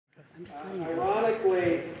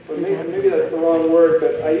Ironically, but maybe that's the wrong word,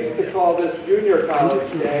 but I used to call this junior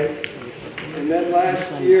college day. And then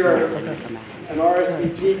last year, an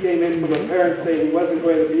RSVP came in from a parent saying he wasn't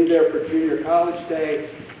going to be there for junior college day.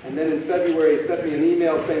 And then in February, he sent me an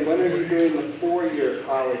email saying, when are you doing the 4-year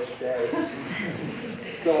college day?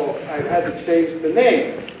 So I've had to change the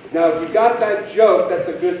name. Now, if you got that joke, that's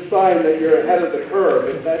a good sign that you're ahead of the curve.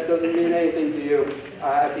 If that doesn't mean anything to you,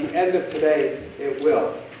 at the end of today, it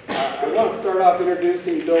will. I want to start off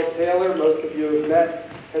introducing Bill Taylor. Most of you have met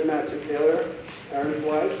Headmaster Taylor, Aaron's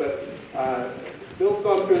wife, but Bill's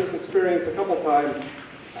gone through this experience a couple times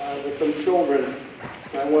with some children,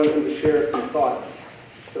 and I wanted him to share some thoughts.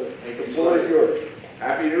 So the floor is yours.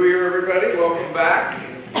 Happy New Year, everybody. Welcome back.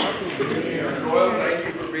 Aaron Doyle, thank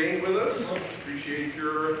you for being with us. Appreciate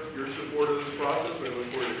your support of this process. We look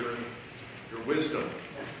forward to hearing your wisdom.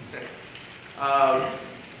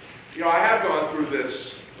 You know, I have gone through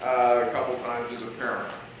this a couple times as a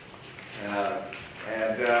parent.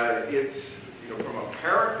 It's, you know, from a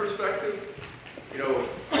parent perspective, you know,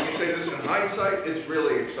 I can say this in hindsight, it's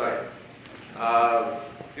really exciting.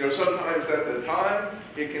 You know, sometimes at the time,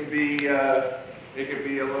 it can be a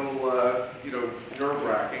little, you know,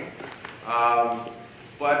 nerve-wracking.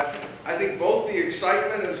 But I think both the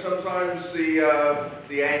excitement and sometimes the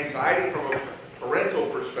anxiety from a parental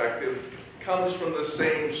perspective comes from the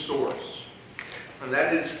same source. And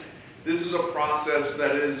that is, this is a process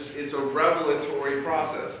that it's a revelatory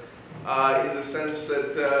process in the sense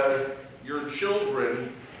that your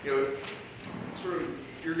children, you know, sort of,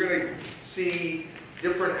 you're going to see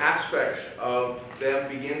different aspects of them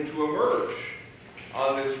begin to emerge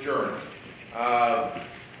on this journey. I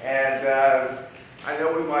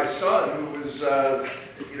know with my son, who was,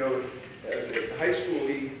 you know, in high school,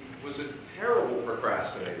 he was a terrible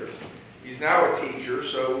procrastinator. He's now a teacher,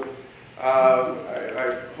 so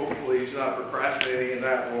hopefully he's not procrastinating in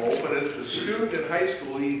that role. But as a student in high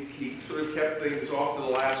school, he sort of kept things off to the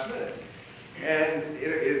last minute. And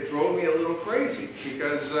it drove me a little crazy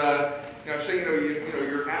because, you know, so, you know,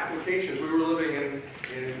 your applications, we were living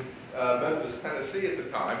in Memphis, Tennessee at the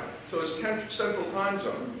time, so it's Central Time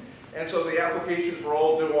Zone. And so the applications were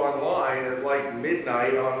all due online at like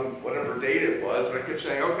midnight on whatever date it was, and I kept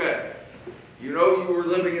saying, okay, you know you were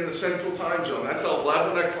living in the Central Time Zone, that's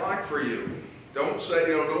 11 o'clock for you. Don't say,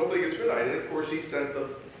 you know, don't think it's midnight. And of course he sent the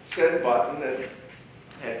send button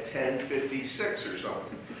at 10:56 or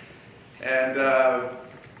something. And,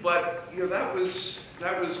 but, you know, that was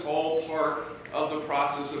all part of the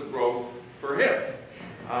process of growth for him.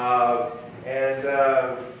 And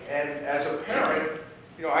as a parent,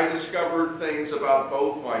 you know, I discovered things about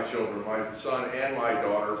both my children, my son and my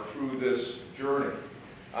daughter, through this journey.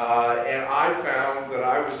 And I found that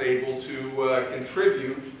I was able to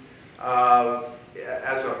contribute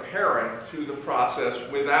as a parent to the process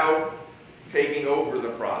without taking over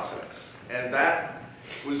the process. And that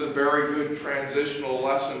was a very good transitional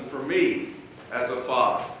lesson for me as a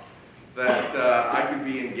father, that I could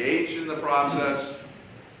be engaged in the process,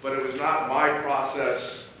 but it was not my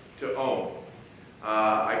process to own.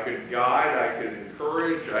 I could guide, I could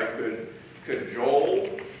encourage, I could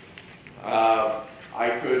cajole, I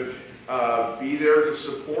could be there to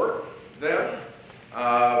support them,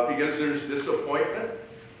 because there's disappointment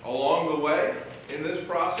along the way in this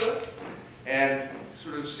process, and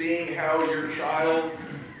sort of seeing how your child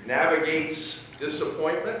navigates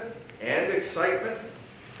disappointment and excitement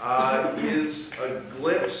is a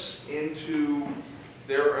glimpse into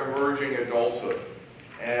their emerging adulthood.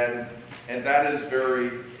 And that is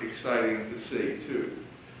very exciting to see, too.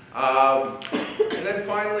 And then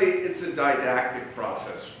finally, it's a didactic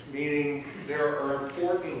process, meaning there are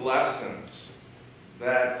important lessons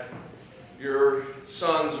that your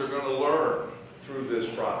sons are going to learn through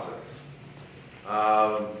this process.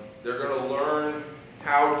 They're going to learn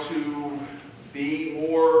how to be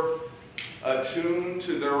more attuned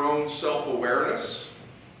to their own self-awareness,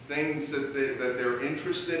 things that they're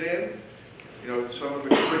interested in. You know, some of the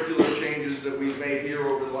curricular changes that we've made here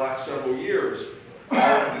over the last several years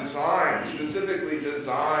are designed, specifically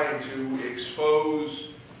designed to expose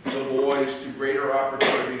the boys to greater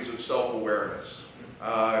opportunities of self-awareness.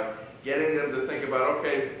 Getting them to think about,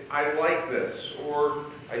 okay, I like this, or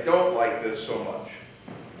I don't like this so much,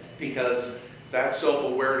 because that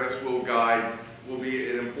self-awareness will be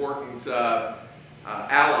an important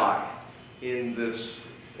ally in this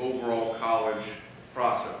overall college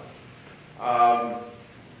process.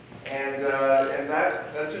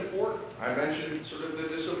 That's important. I mentioned sort of the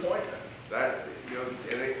disappointment that, you know,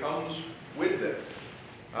 and it comes with this.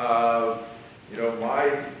 You know,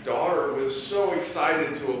 my daughter was so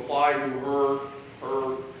excited to apply to her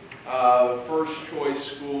first choice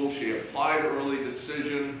school. She applied early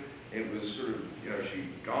decision. It was sort of,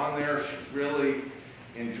 she'd gone there. She really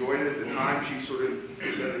enjoyed it. At the time, she sort of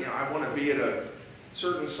said, I want to be at a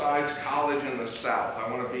certain size college in the South. I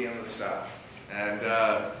want to be in the South. And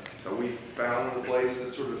so we found a place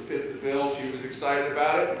that sort of fit the bill. She was excited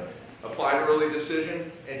about it, applied early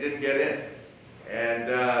decision, and didn't get in.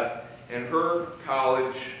 And her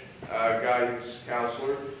college guidance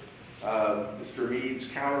counselor, Mr. Mead's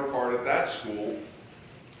counterpart at that school,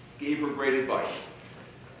 gave her great advice.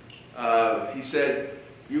 He said,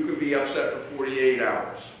 you could be upset for 48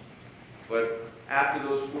 hours, but after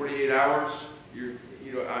those 48 hours, you're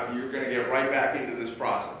going to get right back into this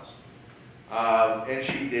process. And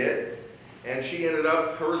she did. And she ended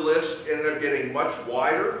up, her list ended up getting much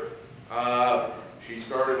wider. She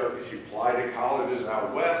applied to colleges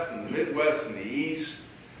out west and the Midwest and the East.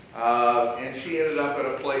 And she ended up at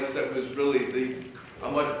a place that was really a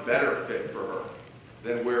much better fit for her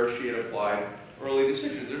than where she had applied early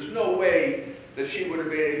decision. There's no way that she would have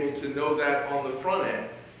been able to know that on the front end,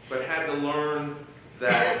 but had to learn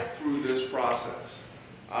that through this process.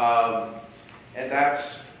 And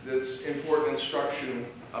that's important instruction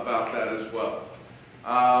about that as well.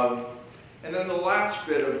 And then the last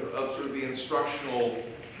bit of sort of the instructional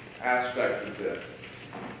aspect of this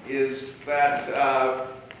is that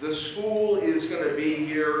the school is going to be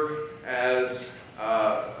here as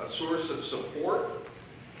a source of support,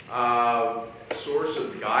 a source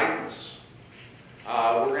of guidance.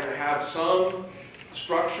 We're going to have some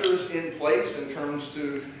structures in place in terms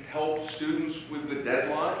to help students with the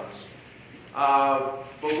deadlines,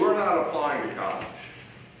 but we're not applying to college.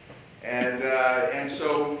 And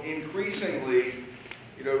so increasingly,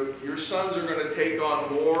 your sons are going to take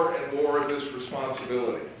on more and more of this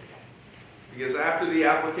responsibility. Because after the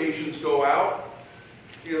applications go out,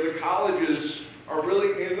 the colleges are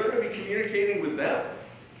really, they're going to be communicating with them.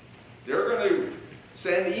 They're going to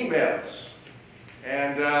send emails.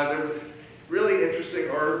 And there was a really interesting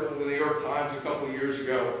article in the New York Times a couple of years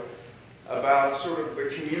ago about sort of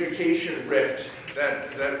the communication rift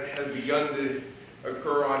that has begun to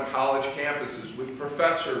occur on college campuses with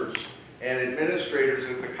professors and administrators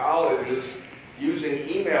at the colleges using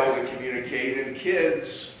email to communicate and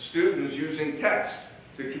students using text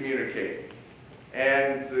to communicate.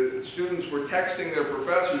 And the students were texting their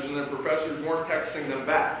professors and the professors weren't texting them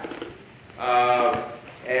back.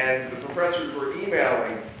 And the professors were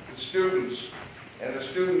emailing the students and the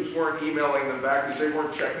students weren't emailing them back because they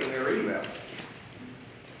weren't checking their email.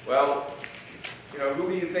 Well, who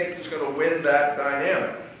do you think is going to win that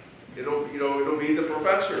dynamic? It'll be the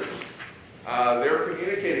professors. They're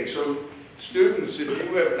communicating. So students, if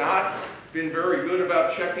you have not been very good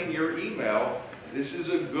about checking your email, this is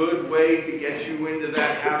a good way to get you into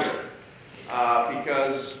that habit.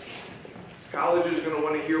 Because college is going to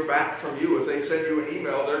want to hear back from you. If they send you an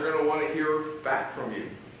email, they're going to want to hear back from you.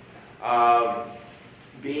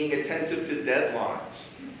 Being attentive to deadlines.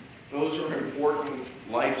 Those are important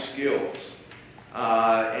life skills.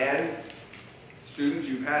 And students,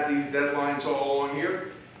 you've had these deadlines all along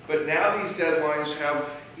here, but now these deadlines have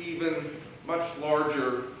even much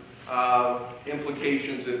larger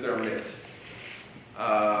implications if they're missed.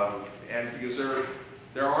 And because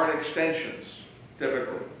there aren't extensions,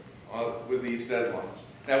 typically, with these deadlines.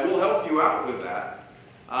 Now, we'll help you out with that,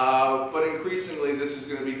 but increasingly this is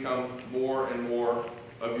going to become more and more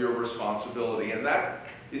of your responsibility, and that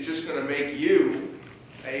is just going to make you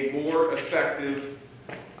a more effective,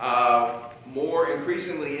 more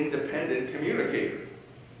increasingly independent communicator,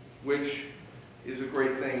 which is a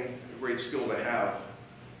great thing, a great skill to have.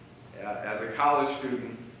 As a college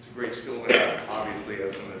student, it's a great skill to have, obviously,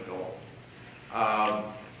 as an adult.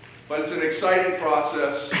 But it's an exciting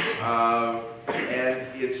process, and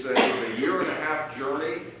it's a year-and-a-half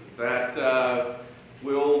journey that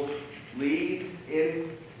will lead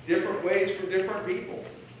in different ways for different people.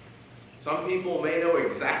 Some people may know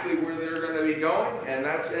exactly where they're going to be going, and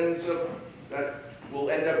that will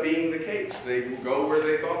end up being the case. They will go where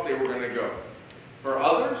they thought they were going to go. For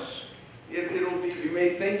others, you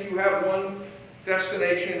may think you have one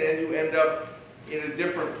destination and you end up in a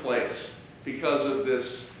different place because of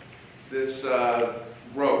this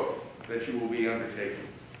growth that you will be undertaking.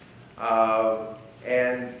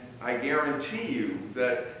 And I guarantee you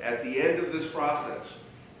that at the end of this process,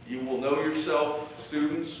 you will know yourself,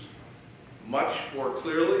 students, much more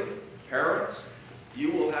clearly. Parents,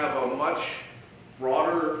 you will have a much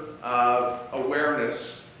broader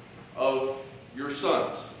awareness of your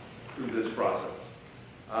sons through this process.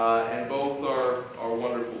 And both are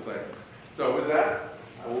wonderful things. So with that,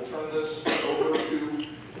 I will turn this over to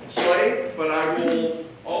Slade, but I will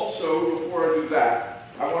also, before I do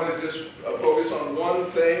I want to just focus on one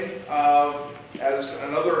thing as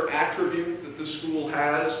another attribute that the school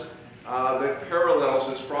has that parallels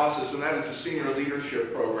this process, and that is the senior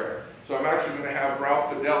leadership program. So I'm actually going to have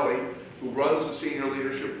Ralph Fidelli, who runs the senior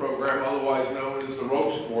leadership program, otherwise known as the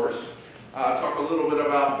ropes course, talk a little bit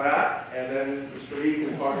about that, and then Mr. Mead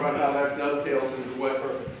can talk about how that dovetails into what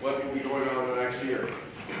will be going on in the next year.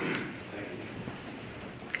 Thank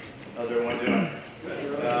you. How's everyone doing?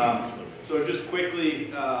 So just quickly,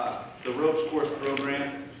 the ropes course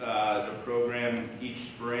program is a program each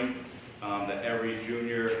spring that every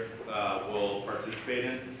junior will participate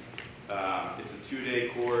in. It's a 2-day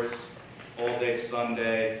course, all day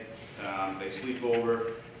Sunday. They sleep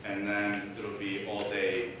over, and then it'll be all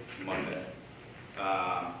day Monday.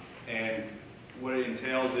 And what it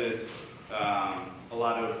entails is a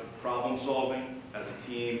lot of problem solving as a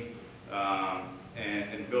team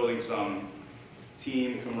and building some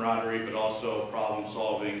team camaraderie, but also problem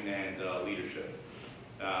solving and leadership.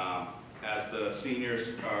 As the seniors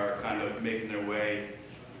are kind of making their way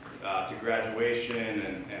to graduation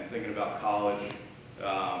and thinking about college,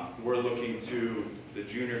 we're looking to the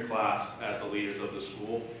junior class as the leaders of the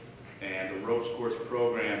school, and the ropes course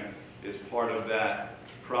program is part of that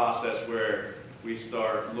process where we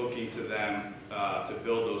start looking to them to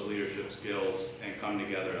build those leadership skills and come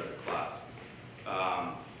together as a class.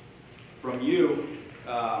 From you,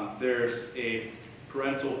 there's a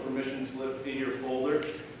parental permission slip in your folder,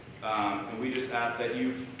 and we just ask that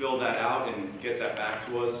you fill that out and get that back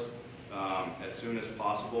to us as soon as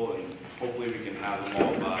possible, and hopefully we can have them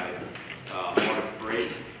all by March break,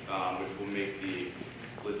 which will make the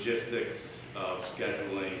logistics of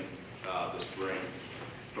scheduling the spring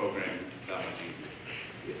program that much easier.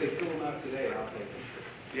 If they fill them out today, I'll take them.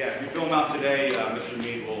 Yeah, if you fill them out today, Mr.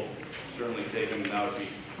 Mead will certainly take them, and that would be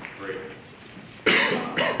great.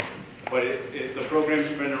 But the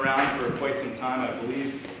program's been around for quite some time. I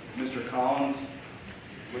believe Mr. Collins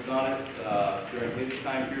was on it during his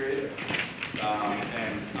time period,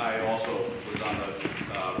 and I also was on the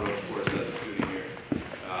ropes course as a student here.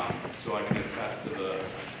 So I can attest to the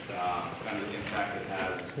kind of impact it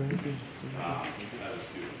has as a student.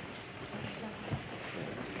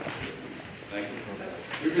 Thank you.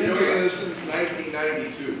 We've been doing this since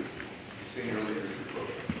 1992, senior leadership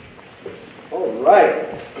program. All right.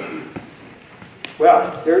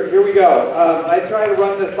 Well, here we go. I try to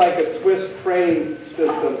run this like a Swiss train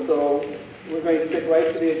system, so we're going to stick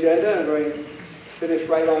right to the agenda and we're going to finish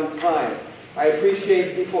right on time. I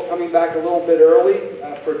appreciate people coming back a little bit early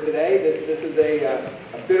for today. This is a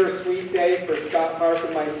bittersweet day for Scott Harp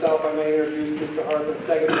and myself. I'm going to introduce Mr. Harp in a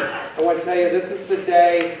second. I want to tell you this is the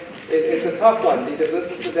day, it's a tough one because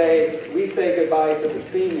this is the day we say goodbye to the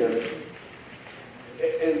seniors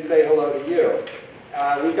and say hello to you.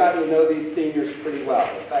 We've gotten to know these seniors pretty well.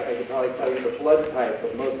 In fact, I could probably tell you the blood type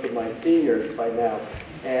of most of my seniors by now.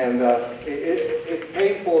 And it's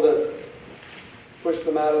painful to push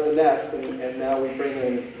them out of the nest, and now we bring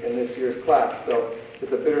them in this year's class. So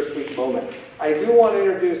it's a bittersweet moment. I do want to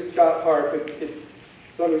introduce Scott Harp.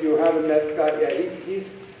 Some of you haven't met Scott yet.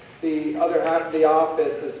 He's the other half of the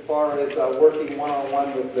office as far as working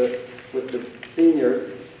one-on-one with the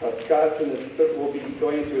seniors. Scott's will be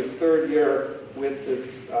going into his 3rd year with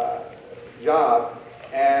this job,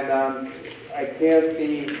 and I can't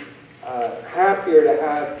be happier to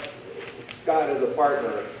have Scott as a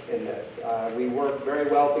partner in this. We work very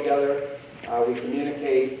well together. We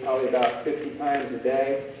communicate probably about 50 times a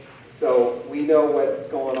day, so we know what's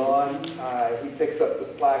going on. He picks up the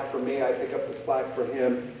slack for me, I pick up the slack for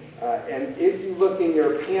him. And if you look in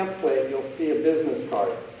your pamphlet, you'll see a business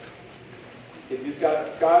card. If you've got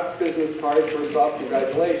Scott's business card, first off,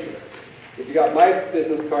 congratulations. If you got my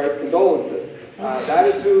business card, condolences. That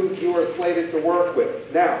is who you are slated to work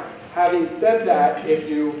with. Now, having said that, if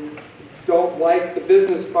you don't like the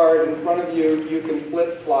business card in front of you, you can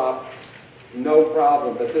flip-flop, no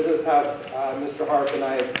problem. But this is how Mr. Harp and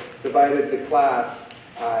I divided the class.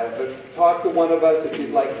 But talk to one of us if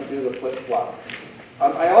you'd like to do the flip-flop.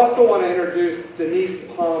 I also want to introduce Denise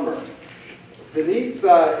Palmer. Denise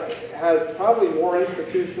has probably more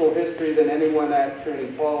institutional history than anyone at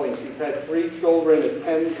Trinity-Pawling. She's had 3 children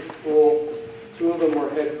attend the school. 2 of them were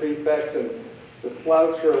head prefects, and the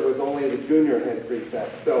sloucher was only the junior head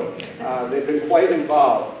prefect. So they've been quite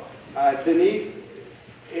involved. Denise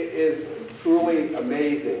is truly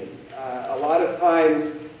amazing. A lot of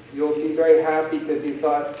times you'll be very happy because you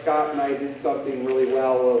thought Scott and I did something really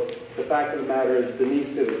well. Well, the fact of the matter is Denise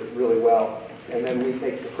did it really well, and then we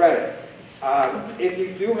take the credit. If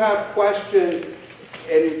you do have questions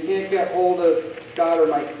and you can't get hold of Scott or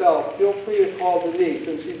myself, feel free to call Denise.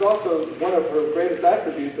 And she's also, one of her greatest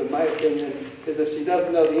attributes, in my opinion, is if she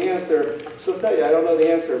doesn't know the answer, she'll tell you, I don't know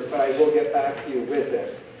the answer, but I will get back to you with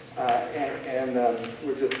it.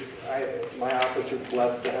 We're just, my office is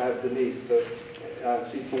blessed to have Denise. So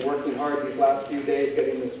she's been working hard these last few days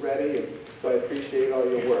getting this ready, and so I appreciate all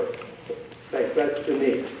your work. Thanks, that's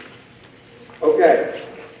Denise. Okay,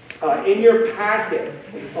 in your packet,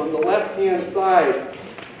 on the left-hand side,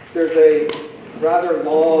 there's a rather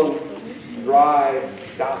long, dry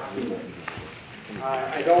document.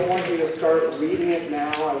 I don't want you to start reading it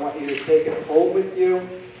now. I want you to take it home with you.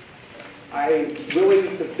 I'm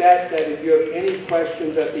willing to bet that if you have any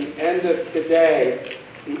questions at the end of today,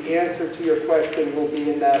 the answer to your question will be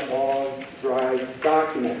in that long, dry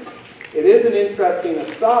document. It is an interesting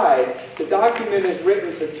aside. The document is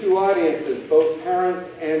written to two audiences, both parents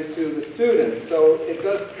and to the students. So it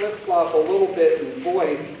does flip-flop a little bit in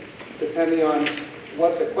voice, depending on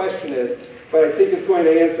what the question is. But I think it's going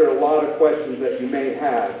to answer a lot of questions that you may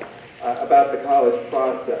have about the college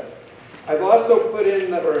process. I've also put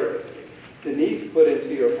in, or Denise put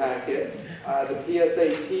into your packet, the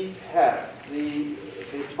PSAT test. The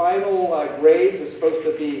final grades are supposed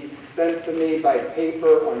to be sent to me by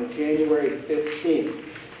paper on January 15th.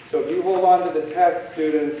 So if you hold on to the test,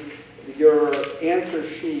 students, your answer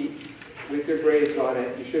sheet with your grades on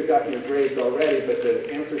it, you should have gotten your grades already, but the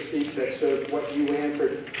answer sheet that shows what you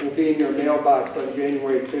answered will be in your mailbox on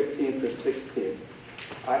January 15th or 16th.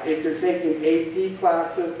 If you're taking AP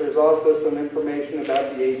classes, there's also some information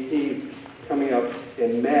about the APs coming up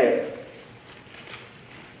in May.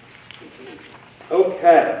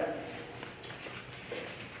 Okay.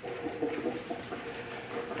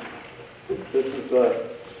 This is,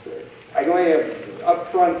 I'm going to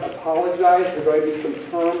up front apologize. There are going to be some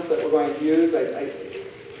terms that we're going to use.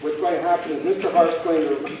 What's going to happen is Mr. Hart's going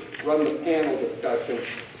to run the panel discussion.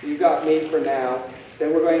 So you got me for now.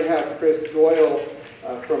 Then we're going to have Chris Doyle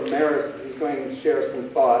from Marist, who's going to share some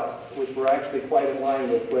thoughts, which were actually quite in line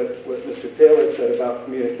with what Mr. Taylor said about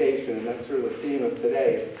communication, and that's sort of the theme of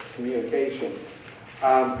today, is communication.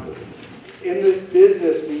 In this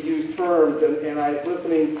business, we use terms, and I was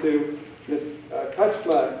listening to Ms.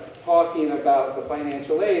 Kutchma talking about the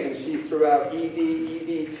financial aid, and she threw out ED,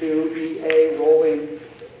 ED2, EA, rolling,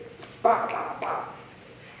 bah, bah, bah.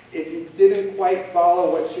 If you didn't quite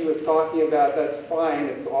follow what she was talking about, that's fine.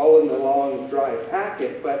 It's all in the long, dry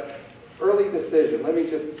packet. But early decision,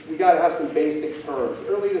 we got to have some basic terms.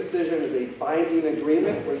 Early decision is a binding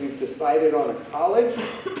agreement where you've decided on a college,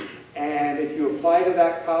 and if you apply to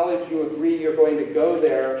that college, you agree you're going to go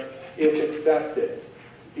there if accepted.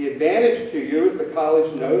 The advantage to you is the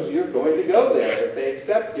college knows you're going to go there if they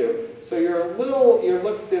accept you. So you're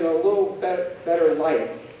looked in a little better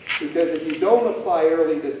light. Because if you don't apply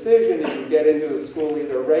early decision and you get into a school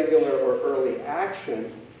either regular or early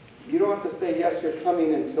action, you don't have to say, yes, you're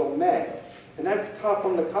coming until May. And that's tough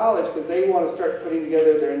on the college because they want to start putting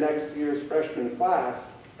together their next year's freshman class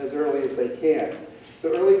as early as they can.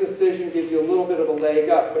 So early decision gives you a little bit of a leg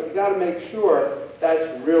up, but you got to make sure that's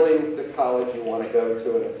really the college you want to go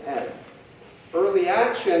to and attend. Early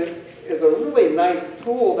action is a really nice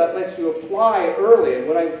tool that lets you apply early. And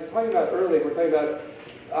when I'm talking about early, we're talking about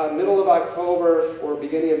middle of October or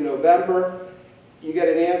beginning of November. You get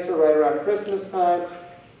an answer right around Christmas time.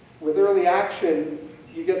 With early action,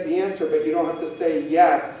 you get the answer, but you don't have to say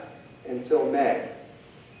yes until May.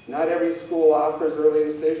 Not every school offers early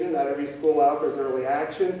decision. Not every school offers early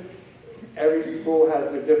action. Every school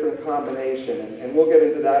has a different combination, and we'll get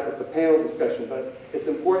into that with the panel discussion. But it's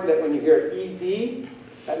important that when you hear ED,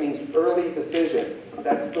 that means early decision.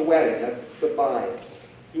 That's the wedding. That's the bind.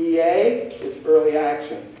 EA is early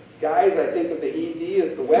action. Guys, I think of the ED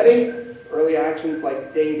as the wedding. Early action is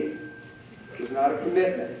like dating. There's not a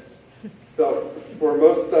commitment. So for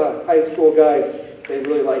most high school guys, they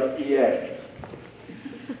really like EA.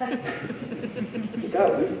 You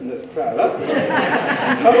gotta loosen this crowd up.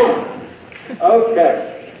 Come on.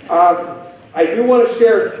 Okay. I do want to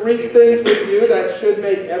share 3 things with you that should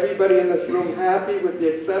make everybody in this room happy, with the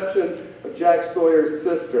exception of Jack Sawyer's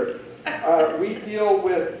sister. We deal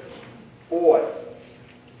with boys.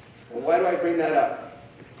 And why do I bring that up?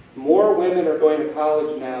 More women are going to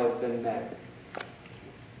college now than men.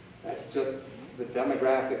 That's just the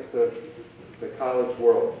demographics of the college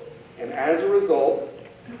world. And as a result,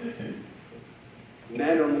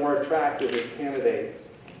 men are more attractive as candidates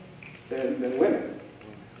than women.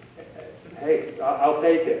 Hey, I'll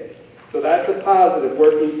take it. So that's a positive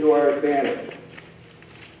working to our advantage.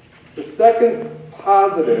 The second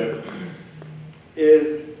positive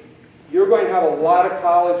is you're going to have a lot of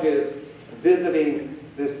colleges visiting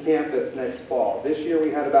this campus next fall. This year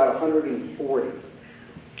we had about 140.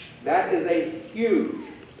 That is a huge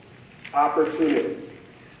opportunity.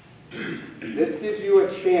 This gives you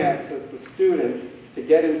a chance as the student to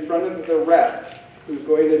get in front of the rep who's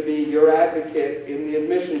going to be your advocate in the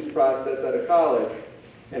admissions process at a college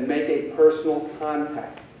and make a personal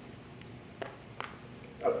contact.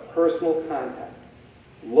 A personal contact.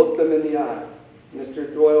 Look them in the eye.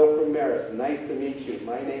 Mr. Doyle from Marist, nice to meet you.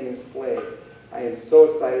 My name is Slade. I am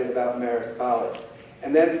so excited about Marist College.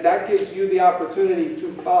 And then that gives you the opportunity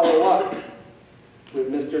to follow up with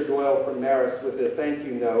Mr. Doyle from Marist with a thank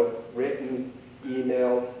you note, written,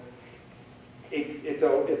 email. It's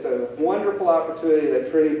a wonderful opportunity that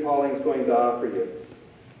Trinity-Pawling is going to offer you.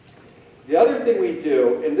 The other thing we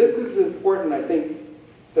do, and this is important, I think,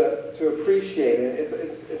 to appreciate, and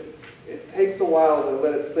it takes a while to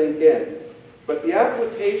let it sink in, but the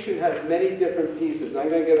application has many different pieces. I'm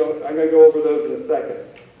going to go over those in a second.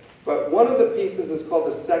 But one of the pieces is called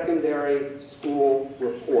the secondary school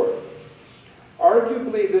report.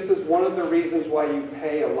 Arguably, this is one of the reasons why you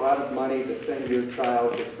pay a lot of money to send your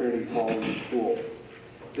child to Trinity-Pawling School.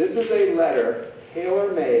 This is a letter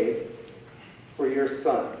tailor-made for your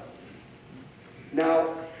son.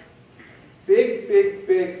 Now, big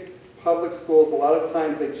public schools, a lot of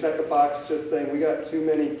times they check a box just saying, we got too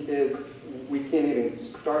many kids, we can't even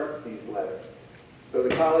start these letters. So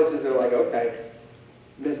the colleges are like, okay,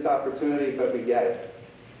 missed opportunity, but we get it.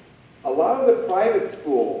 A lot of the private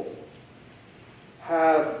schools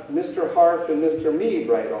have Mr. Hart and Mr. Mead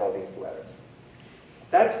write all these letters.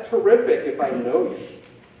 That's terrific if I know you.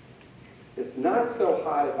 It's not so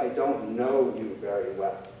hot if I don't know you very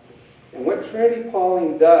well. And what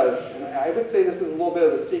Trinity-Pawling does, and I would say this is a little bit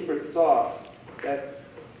of the secret sauce that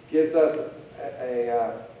gives us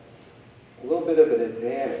a little bit of an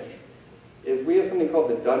advantage, is we have something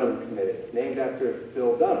called the Dunham Committee, named after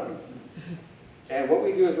Bill Dunham. And what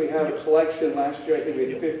we do is we have a collection. Last year I think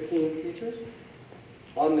we had 15 teachers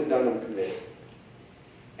on the Dunham Committee.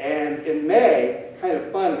 And in May, it's kind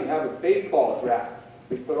of fun, we have a baseball draft.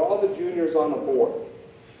 We put all the juniors on the board.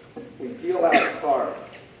 We deal out cards.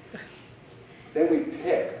 Then we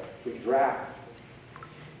pick, we draft.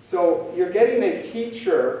 So you're getting a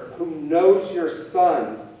teacher who knows your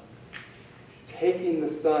son, taking the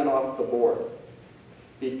son off the board,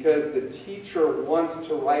 because the teacher wants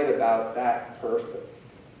to write about that person.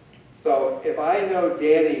 So if I know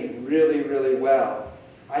Danny really well,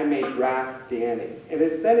 I may draft Danny. And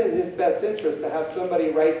it's then in his best interest to have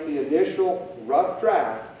somebody write the initial rough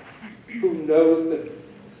draft who knows the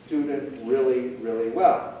student really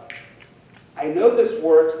well. I know this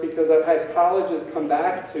works because I've had colleges come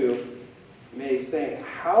back to me saying,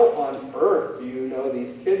 how on earth do you know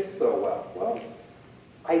these kids so well? Well,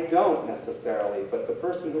 I don't necessarily, but the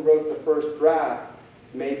person who wrote the first draft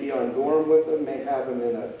may be on dorm with them, may have them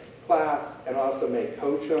in a class, and also may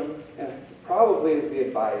coach them, and probably is the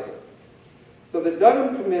advisor. So the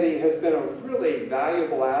Dunham Committee has been a really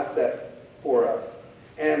valuable asset for us.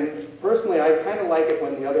 And personally, I kind of like it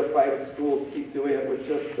when the other private schools keep doing it with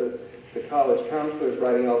just the college counselors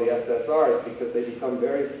writing all the SSRs, because they become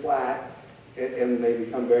very flat and they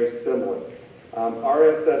become very similar.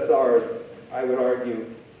 Our SSRs, I would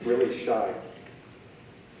argue, really shine.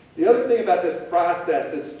 The other thing about this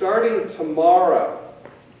process is starting tomorrow,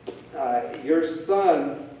 your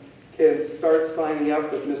son can start signing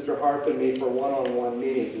up with Mr. Harp and me for one-on-one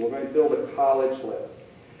meetings. We're going to build a college list.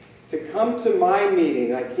 To come to my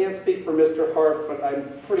meeting, I can't speak for Mr. Harp, but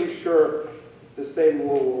I'm pretty sure the same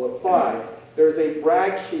rule will apply. There's a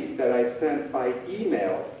brag sheet that I sent by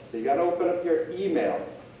email, so you got to open up your email,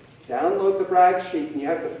 download the brag sheet, and you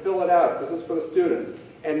have to fill it out. This is for the students,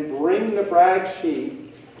 and bring the brag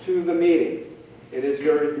sheet to the meeting. It is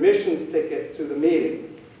your admissions ticket to the meeting.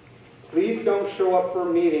 Please don't show up for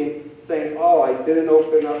a meeting saying, oh, I didn't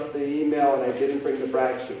open up the email and I didn't bring the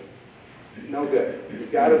brag sheet. No good.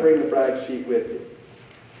 You've got to bring the brag sheet with you.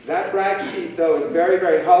 That brag sheet, though, is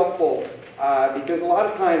very helpful because a lot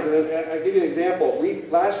of times, and I'll give you an example,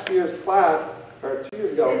 last year's class, or 2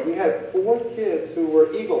 years ago, we had 4 kids who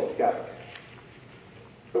were Eagle Scouts.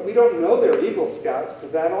 But we don't know they're Eagle Scouts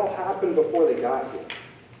because that all happened before they got here.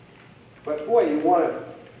 But boy, you want to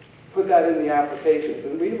put that in the applications,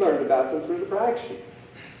 and we learned about them through the brag sheets.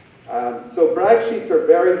 So brag sheets are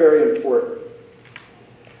very important.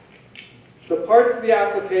 The parts of the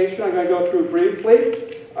application I'm going to go through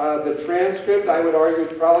briefly. The transcript, I would argue,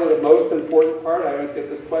 is probably the most important part. I always get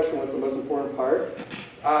this question, what's the most important part?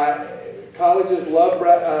 Colleges love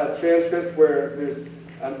transcripts where there's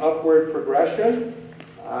an upward progression.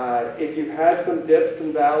 If you've had some dips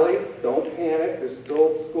and valleys, don't panic. There's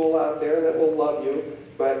still school out there that will love you.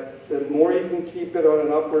 but the more you can keep it on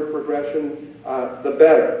an upward progression, the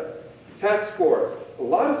better. Test scores. A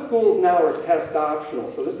lot of schools now are test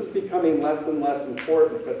optional, so this is becoming less and less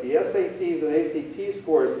important, but the SATs and ACT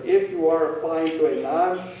scores, if you are applying to a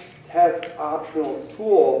non-test optional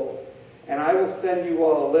school, and I will send you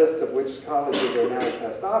all a list of which colleges are now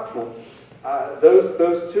test optional,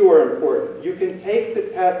 those two are important. You can take the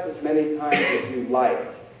test as many times as you like.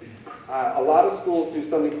 A lot of schools do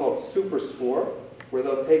something called super score, where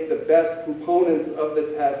they'll take the best components of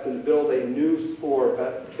the test and build a new score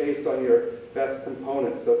based on your best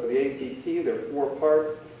components. So for the ACT, there are 4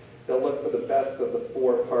 parts. They'll look for the best of the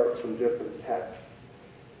 4 parts from different tests.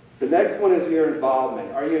 The next one is your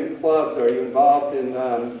involvement. Are you in clubs? Are you involved in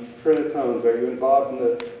trinitones? Are you involved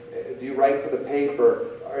in do you write for the paper?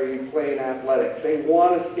 Are you playing athletics? They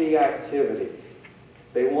want to see activities.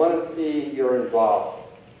 They want to see you're involved.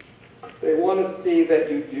 They want to see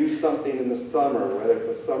that you do something in the summer, whether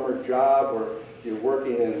it's a summer job or you're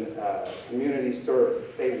working in community service.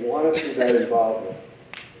 They want to see that involvement.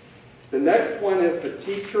 The next one is the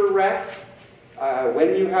teacher recs.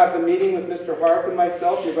 When you have the meeting with Mr. Harp and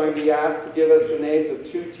myself, you're going to be asked to give us the names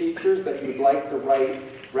of 2 teachers that you would like to write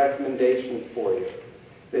recommendations for you.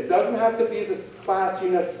 It doesn't have to be the class you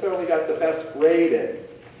necessarily got the best grade in.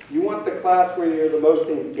 You want the class where you're the most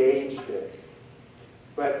engaged in.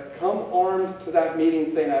 But come armed to that meeting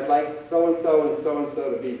saying, I'd like so-and-so and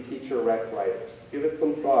so-and-so to be teacher rec writers. Give it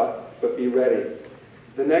some thought, but be ready.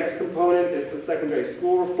 The next component is the secondary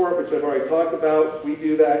school report, which I've already talked about. We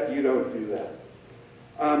do that, you don't do that.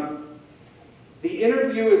 The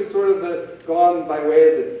interview is sort of gone by way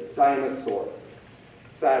of the dinosaur,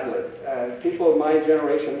 sadly. People of my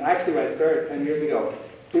generation, actually when I started 10 years ago,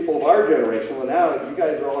 people of our generation, well now you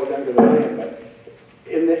guys are all younger than I am, but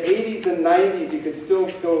in the 80s and 90s, you could still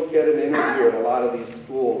go get an interview at a lot of these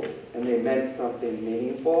schools, and they meant something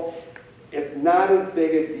meaningful. It's not as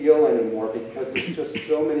big a deal anymore because there's just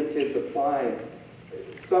so many kids applying.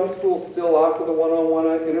 Some schools still offer the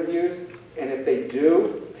one-on-one interviews, and if they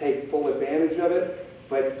do, take full advantage of it,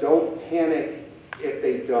 but don't panic if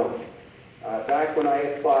they don't. Back when I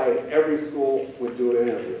applied, every school would do an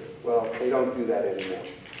interview. Well, they don't do that anymore.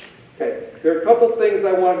 Okay, there are a couple things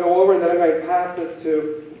I want to go over, and then I'm going to pass it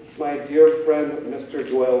to my dear friend, Mr.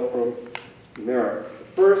 Doyle from Merritt's.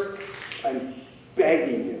 First, I'm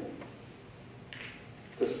begging you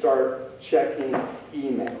to start checking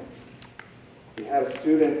email. We had a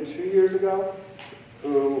student 2 years ago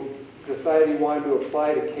who decided he wanted to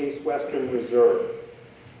apply to Case Western Reserve.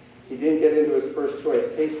 He didn't get into his first choice.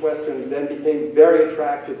 Case Western then became very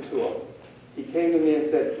attractive to him. He came to me and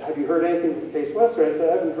said, have you heard anything from Case Western? I said,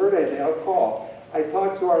 I haven't heard anything, I'll call. I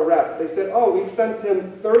talked to our rep. They said, oh, we've sent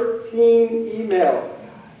him 13 emails,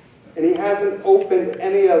 and he hasn't opened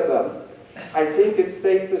any of them. I think it's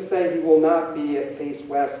safe to say he will not be at Case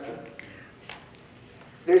Western.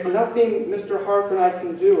 There's nothing Mr. Harp and I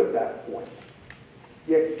can do at that point.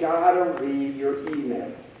 You gotta read your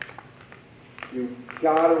emails. You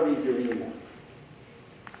gotta read your emails.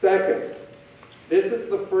 Second, this is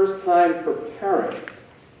the first time for parents,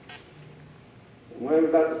 and what I'm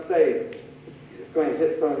about to say is going to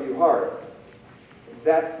hit some of you hard,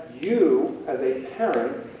 that you, as a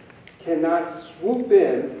parent, cannot swoop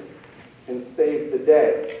in and save the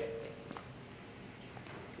day.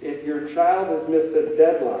 If your child has missed a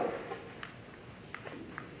deadline,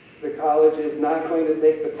 the college is not going to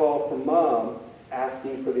take the call from mom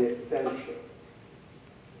asking for the extension.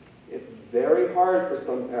 It's very hard for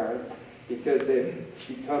some parents because they've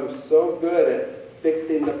become so good at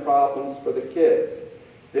fixing the problems for the kids.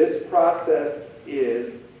 This process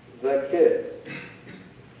is the kids.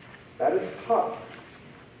 That is tough.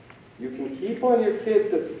 You can keep on your kid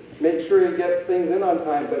to make sure he gets things in on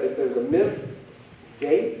time, but if there's a missed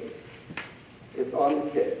date, it's on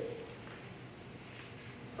the kid.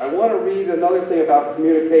 I want to read another thing about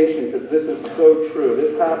communication because this is so true.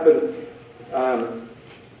 This happened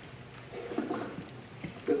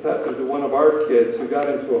to one of our kids who got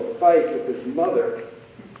into a fight with his mother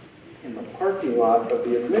in the parking lot of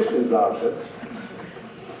the admissions office,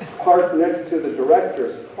 parked next to the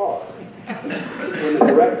director's car, when the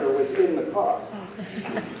director was in the car.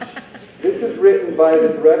 This is written by the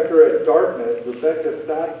director at Dartmouth, Rebecca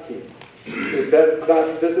Sadke.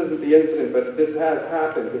 This isn't the incident, but this has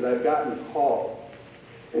happened because I've gotten calls.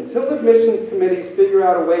 Until admissions committees figure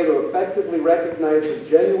out a way to effectively recognize the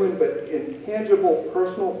genuine but intangible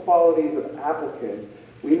personal qualities of applicants,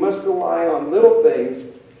 we must rely on little things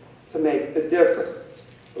to make the difference.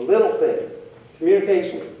 Little things.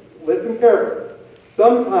 Communication. Listen carefully.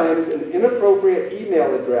 Sometimes an inappropriate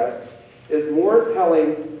email address is more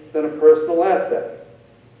telling than a personal essay.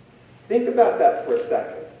 Think about that for a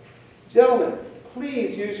second. Gentlemen,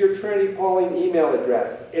 please use your Trinity-Pawling email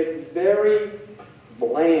address. It's very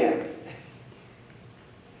bland.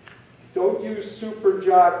 Don't use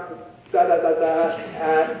superjock at I'm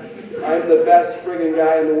the best friggin'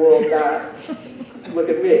 guy in the world look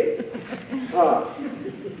at me.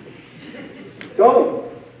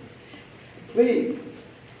 Don't. Please.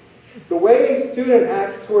 The way a student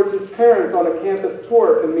acts towards his parents on a campus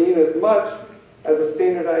tour can mean as much as a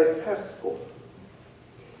standardized test score.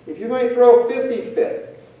 If you're going to throw a fissy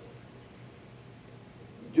fit,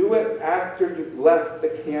 do it after you've left the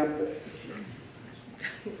campus.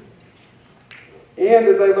 And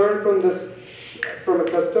as I learned from a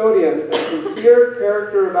custodian, a sincere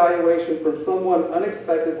character evaluation from someone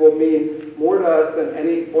unexpected will mean more to us than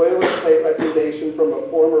any boilerplate recommendation from a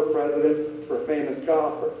former president or famous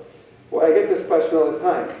golfer. Well, I get this question all the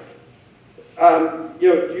time.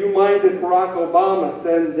 Do you mind if Barack Obama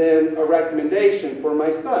sends in a recommendation for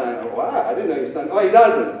my son? I go, wow, I didn't know your son. Oh, he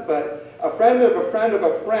doesn't. But a friend of a friend of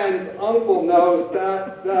a friend's uncle knows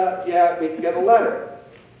that, yeah, we can get a letter.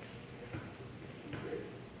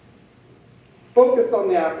 Focus on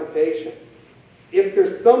the application. If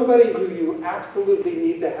there's somebody who you absolutely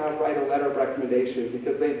need to have write a letter of recommendation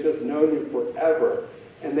because they've just known you forever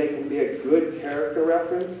and they can be a good character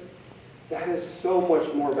reference, that is so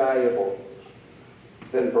much more valuable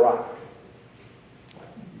than Barack.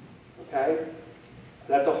 Okay?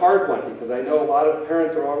 That's a hard one because I know a lot of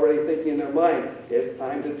parents are already thinking in their mind, it's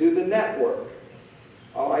time to do the network.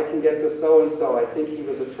 Oh, I can get to so-and-so. I think he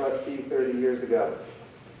was a trustee 30 years ago.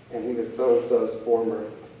 And he was so-and-so's former.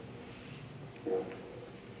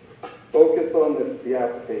 Focus on the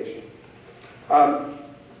application. I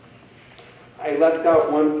left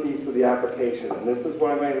out one piece of the application, and this is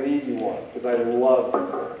what I'm going to leave you on, because I love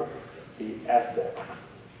this. The essay.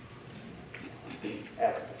 The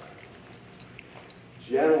essay.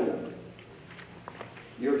 Gentlemen,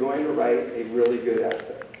 you're going to write a really good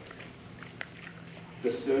essay.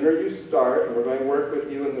 The sooner you start, and we're going to work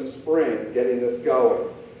with you in the spring, getting this going,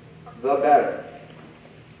 the better.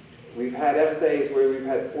 We've had essays where we've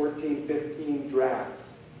had 14, 15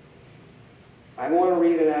 drafts. I want to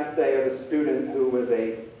read an essay of a student who was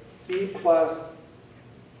a C+,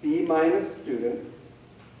 B- student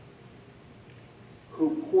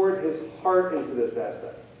who poured his heart into this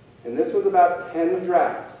essay. And this was about 10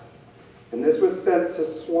 drafts. And this was sent to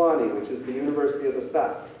Sewanee, which is the University of the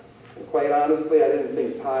South. And quite honestly, I didn't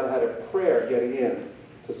think Todd had a prayer getting in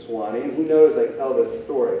to Sewanee, and he knows I tell this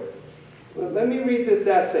story. Well, let me read this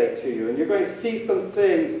essay to you, and you're going to see some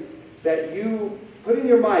things that you put in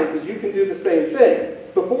your mind, because you can do the same thing.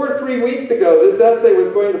 Before 3 weeks ago, this essay was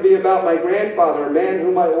going to be about my grandfather, a man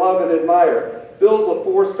whom I love and admire. Bill's a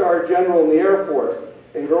 4-star general in the Air Force,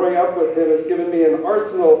 and growing up with him has given me an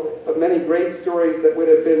arsenal of many great stories that would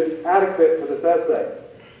have been adequate for this essay.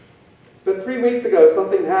 But 3 weeks ago,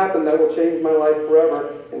 something happened that will change my life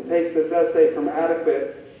forever and takes this essay from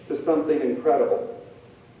adequate to something incredible.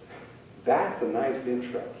 That's a nice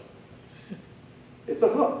intro. It's a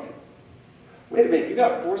hook. Wait a minute, you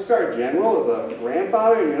got a 4-star general as a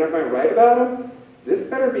grandfather and you're not going to write about him? This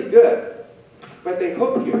better be good. But they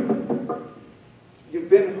hook you.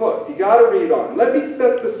 You've been hooked. You got to read on. Let me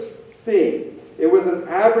set the scene. It was an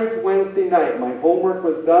average Wednesday night. My homework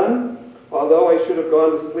was done. Although I should have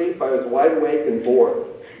gone to sleep, I was wide awake and bored.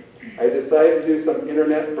 I decided to do some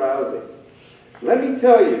internet browsing. Let me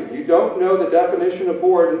tell you, you don't know the definition of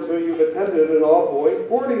bored until you've attended an all-boys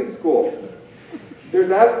boarding school. There's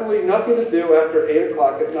absolutely nothing to do after 8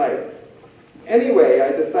 o'clock at night. Anyway,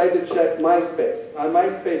 I decided to check MySpace.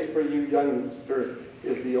 MySpace, for you youngsters,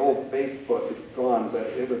 is the old Facebook. It's gone, but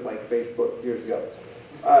it was like Facebook years ago.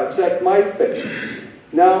 Check MySpace.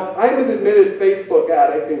 Now, I'm an admitted Facebook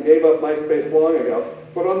addict and gave up MySpace long ago,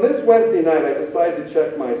 but on this Wednesday night, I decided to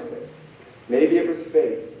check MySpace. Maybe it was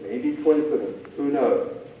fate, maybe coincidence, who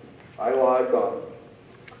knows? I logged on.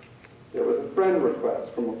 There was a friend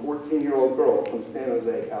request from a 14-year-old girl from San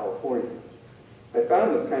Jose, California. I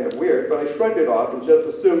found this kind of weird, but I shrugged it off and just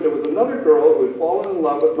assumed it was another girl who had fallen in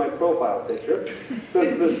love with my profile picture.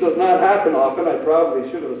 Since this does not happen often, I probably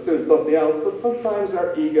should have assumed something else, but sometimes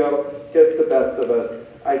our ego gets the best of us.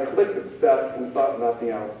 I clicked accept and thought nothing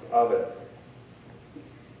else of it.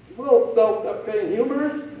 A little self-deprecating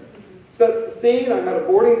humor sets the scene. I'm at a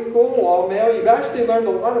boarding school, all male. You've actually learned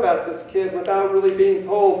a lot about this kid without really being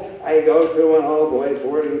told, I go to an all-boys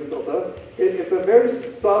boarding school. It's a very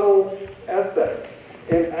subtle essay,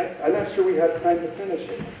 and I'm not sure we have time to finish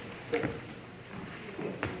it.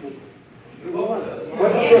 What's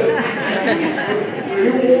good?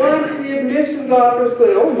 You want the admissions officer to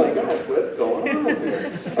say, oh my gosh, what's going on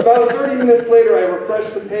here? About 30 minutes later, I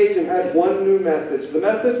refreshed the page and had one new message. The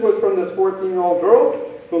message was from this 14-year-old girl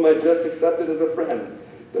whom I just accepted as a friend.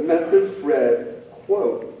 The message read,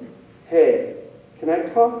 quote, "Hey, can I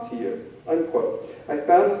talk to you?" Unquote. I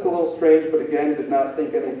found this a little strange, but again, did not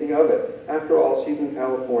think anything of it. After all, she's in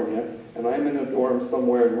California, and I'm in a dorm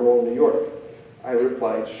somewhere in rural New York. I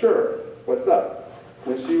replied, "Sure, what's up?"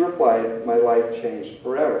 When she replied, "My life changed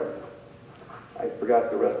forever." I forgot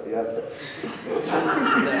the rest of the essay.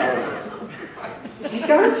 He's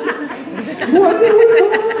got you. You want to know what's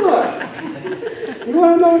going on? You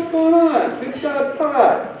want to know what's going on? Good job,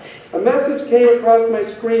 Todd. A message came across my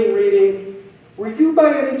screen reading, "Were you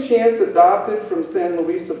by any chance adopted from San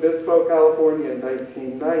Luis Obispo, California in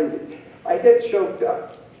 1990? I get choked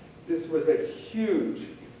up. This was a huge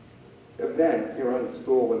event here on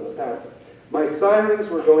school when this happened. My sirens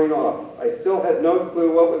were going off. I still had no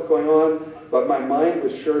clue what was going on, but my mind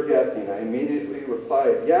was sure guessing. I immediately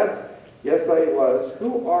replied, yes, I was.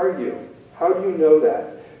 Who are you? How do you know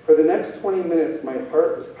that? For the next 20 minutes, my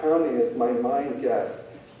heart was pounding as my mind guessed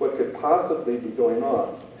what could possibly be going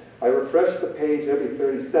on. I refreshed the page every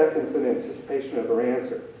 30 seconds in anticipation of her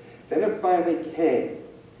answer. Then it finally came.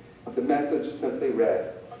 The message simply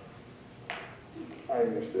read,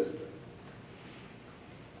 "I'm your sister."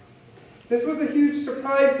 This was a huge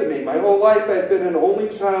surprise to me. My whole life I've been an only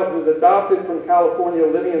child who was adopted from California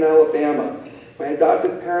living in Alabama. My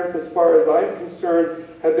adopted parents, as far as I'm concerned,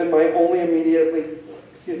 have been my only immediate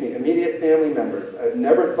family members. I've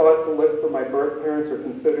never thought to look for my birth parents or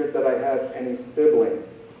considered that I had any siblings.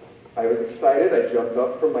 I was excited. I jumped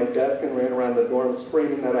up from my desk and ran around the dorm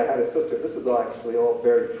screaming that I had a sister. This is actually all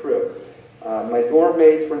very true. My dorm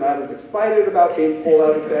mates were not as excited about being pulled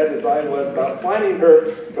out of bed as I was about finding her,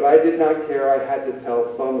 but I did not care. I had to tell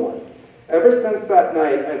someone. Ever since that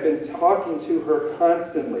night, I've been talking to her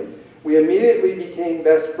constantly. We immediately became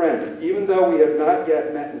best friends. Even though we have not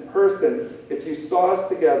yet met in person, if you saw us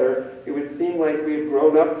together, it would seem like we had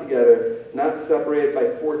grown up together, not separated by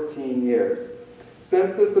 14 years.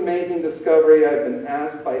 Since this amazing discovery, I've been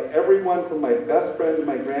asked by everyone from my best friend to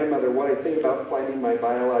my grandmother what I think about finding my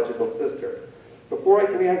biological sister. Before I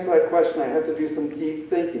can answer that question, I have to do some deep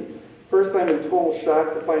thinking. First, I'm in total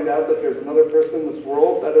shock to find out that there's another person in this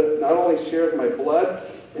world that not only shares my blood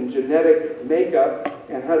and genetic makeup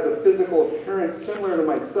and has a physical appearance similar to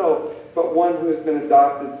myself, but one who has been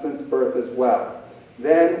adopted since birth as well.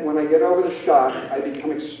 Then, when I get over the shock, I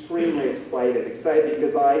become extremely excited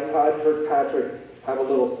because I, Todd Kirkpatrick, have a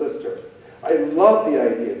little sister. I love the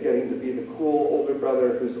idea of getting to be the cool older brother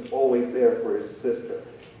who's always there for his sister.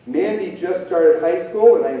 Mandy just started high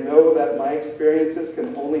school, and I know that my experiences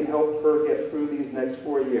can only help her get through these next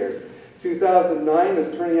 4 years. 2009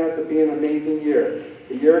 is turning out to be an amazing year.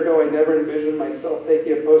 A year ago, I never envisioned myself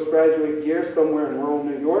taking a postgraduate year somewhere in rural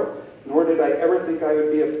New York, nor did I ever think I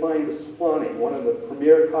would be applying to Swanee, one of the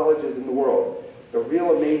premier colleges in the world. The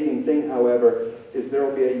real amazing thing, however, is there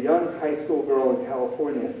will be a young high school girl in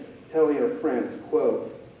California telling her friends,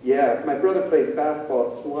 quote, "Yeah, my brother plays basketball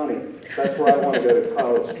at Swanee. That's where I want to go to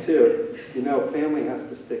college too. You know, family has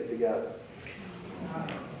to stick together."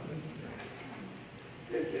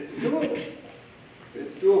 It's doable.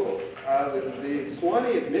 It's doable. The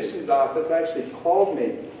Swanee admissions office actually called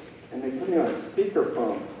me, and they put me on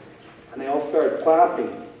speakerphone, and they all started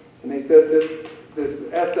clapping, and they said this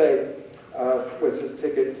essay was his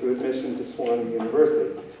ticket to admission to Swanee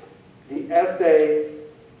University. The essay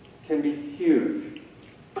can be huge.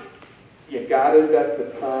 You got to invest the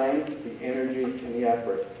time, the energy, and the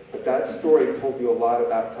effort. But that story told you a lot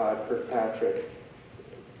about Todd Kirkpatrick.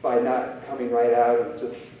 By not coming right out and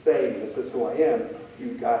just saying, "This is who I am,"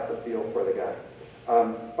 you got the feel for the guy.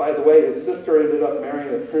 By the way, his sister ended up marrying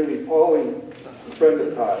a Trinity-Pawling friend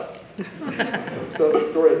of Todd's. So the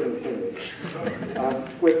story continues.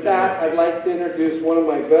 With that, I'd like to introduce one of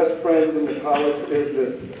my best friends in the college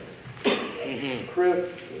business,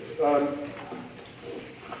 Chris.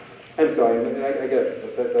 I'm sorry, I get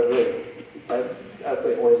it. That really, that's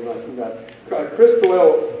essay always not too bad. Chris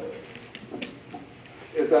Doyle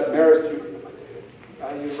is at Marist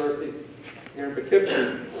University here in Poughkeepsie,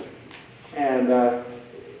 and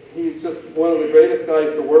he's just one of the greatest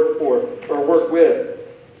guys to work for or work with.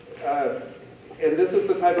 And this is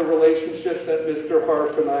the type of relationship that Mr.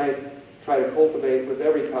 Harp and I try to cultivate with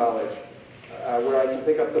every college, where I can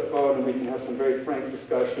pick up the phone and we can have some very frank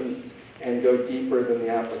discussions and go deeper than the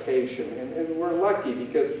application. And we're lucky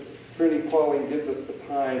because Trinity-Pawling gives us the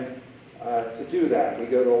time to do that. We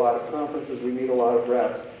go to a lot of conferences, we meet a lot of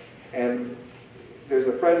reps, and there's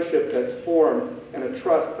a friendship that's formed and a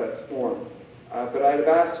trust that's formed. But I've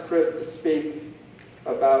asked Chris to speak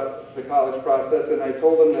about the college process, and I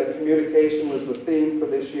told them that communication was the theme for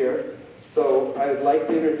this year. So I'd like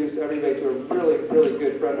to introduce everybody to a really, really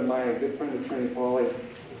good friend of mine, a good friend of Trinity-Pawling,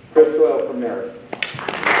 Chris Doyle from Marist.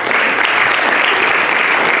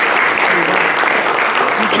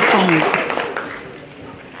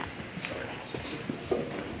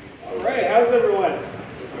 All right, how's everyone?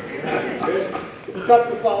 Good. It's tough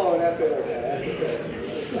to follow an essay like that, I have to say.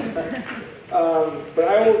 But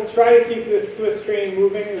I will try to keep this Swiss train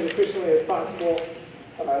moving as efficiently as possible.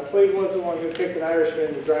 Slade was the one who picked an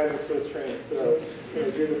Irishman to drive the Swiss train, so I'm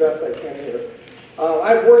going to do the best I can here.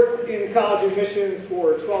 I've worked in college admissions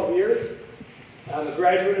for 12 years. I'm a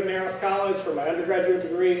graduate of Marist College for my undergraduate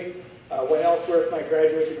degree, went elsewhere for my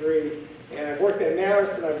graduate degree, and I've worked at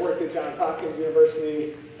Marist and I've worked at Johns Hopkins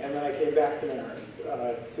University, and then I came back to Marist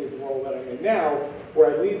to the role that I'm in now,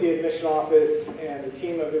 where I lead the admission office and a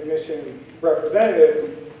team of admission representatives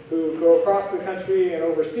who go across the country and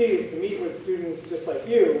overseas to meet with students just like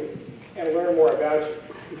you and learn more about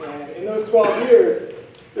you. And in those 12 years,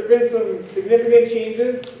 there have been some significant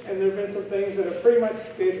changes, and there have been some things that have pretty much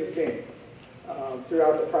stayed the same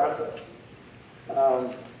throughout the process.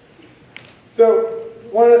 So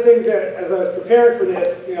one of the things that, as I was preparing for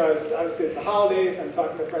this, obviously it's the holidays, I'm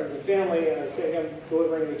talking to friends and family, and I'm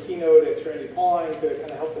delivering the keynote at Trinity-Pawling to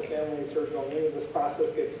kind of help the families who are going into this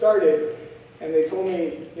process get started. And they told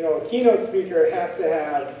me, a keynote speaker has to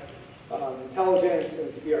have intelligence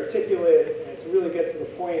and to be articulate and to really get to the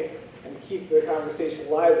point and keep the conversation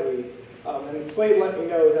lively. And Slade let me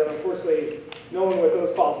know that unfortunately no one with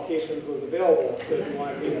those qualifications was available, so he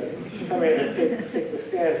wanted me to come in and take the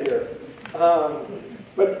stand here.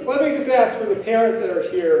 But let me just ask for the parents that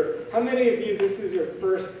are here, how many of you, this is your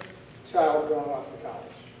first child going off to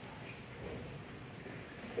college?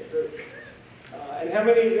 Okay, great. And how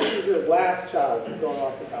many of this is your last child going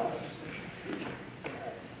off to college?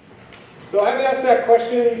 So I've asked that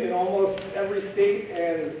question in almost every state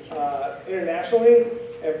and internationally,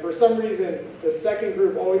 and for some reason, the second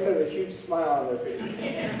group always has a huge smile on their face.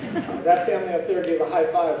 That family up there gave a high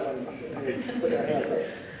five when they put their hands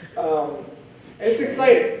up. It's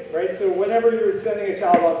exciting, right? So whenever you're sending a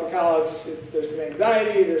child off to college, there's some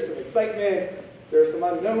anxiety, there's some excitement, there's some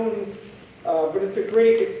unknowns. But it's a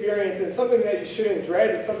great experience and something that you shouldn't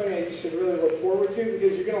dread. It's something that you should really look forward to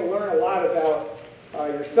because you're going to learn a lot about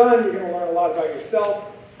your son, you're going to learn a lot about yourself,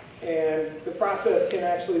 and the process can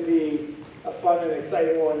actually be a fun and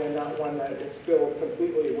exciting one and not one that is filled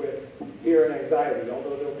completely with fear and anxiety,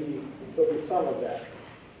 although there'll be some of that.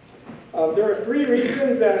 There are 3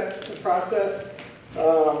 reasons that the process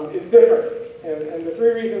is different, and the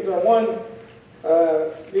 3 reasons are: 1,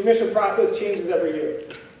 the admission process changes every year.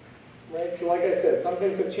 Right? So like I said, some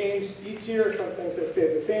things have changed each year, some things have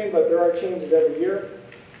stayed the same, but there are changes every year.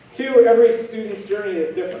 2, every student's journey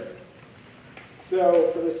is different.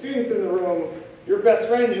 So for the students in the room, your best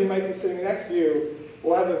friend who might be sitting next to you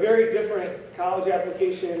will have a very different college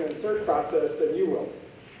application and search process than you will.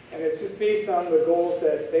 And it's just based on the goals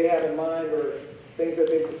that they have in mind or things that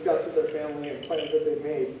they've discussed with their family and plans that they've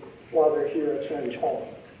made while they're here at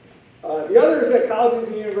Trinity-Pawling. The other is that colleges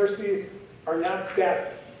and universities are not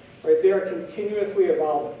static. Right? They are continuously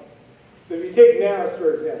evolving. So if you take Marist,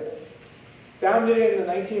 for example, founded in the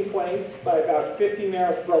 1920s by about 50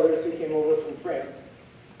 Marist brothers who came over from France,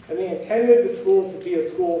 and they intended the school to be a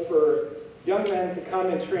school for young men to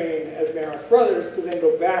come and train as Marist brothers to then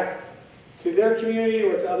go back to their community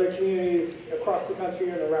or to other communities across the country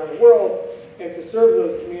and around the world and to serve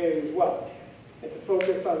those communities well, and to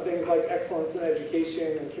focus on things like excellence in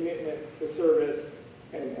education and commitment to service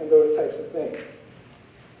and those types of things.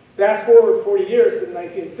 Fast forward 40 years to the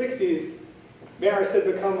 1960s, Marist had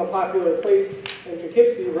become a popular place in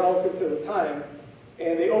Poughkeepsie relative to the time,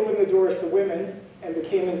 and they opened the doors to women and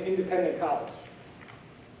became an independent college.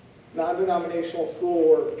 Non-denominational school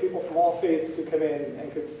where people from all faiths could come in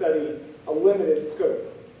and could study a limited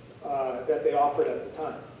scope that they offered at the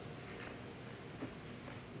time.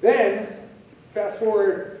 Then, fast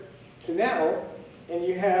forward to now, and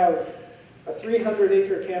you have a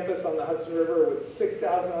 300-acre campus on the Hudson River with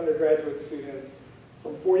 6,000 undergraduate students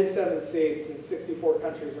from 47 states and 64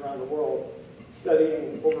 countries around the world,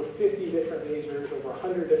 studying over 50 different majors, over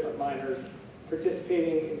 100 different minors,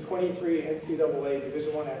 participating in 23 NCAA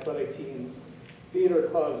Division I athletic teams, theater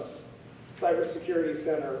clubs, cybersecurity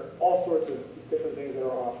center, all sorts of different things that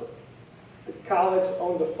are offered. The college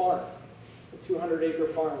owns a farm, a 200-acre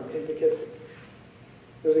farm in Poughkeepsie.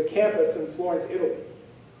 There's a campus in Florence, Italy,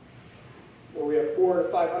 where we have 400 to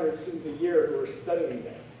 500 students a year who are studying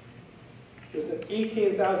there. There's an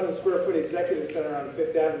 18,000 square foot executive center on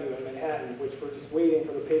Fifth Avenue in Manhattan, which we're just waiting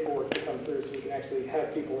for the paperwork to come through so we can actually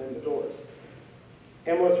have people in the doors.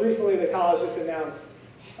 And most recently, the college just announced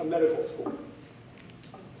a medical school.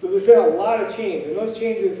 So there's been a lot of change, and those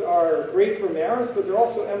changes are great for Marist, but they're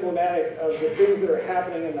also emblematic of the things that are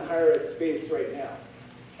happening in the higher ed space right now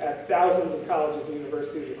at thousands of colleges and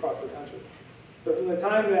universities across the country. So from the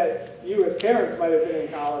time that you as parents might have been in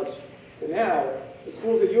college to now, the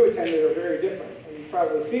schools that you attended are very different. And you've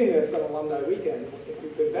probably seen this on Alumni Weekend if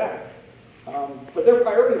you've been back. But their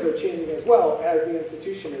priorities are changing as well as the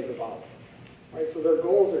institution is evolving. Right? So their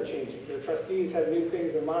goals are changing. Their trustees have new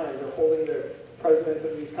things in mind. They're holding their presidents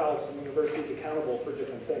of these colleges and universities accountable for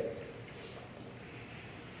different things.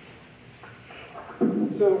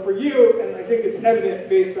 So for you, and I think it's evident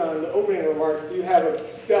based on the opening remarks, you have a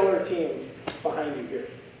stellar team behind you here.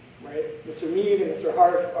 Right? Mr. Mead and Mr.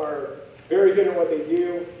 Hart are very good at what they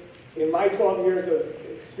do. In my 12 years of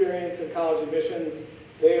experience in college admissions,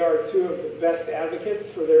 they are two of the best advocates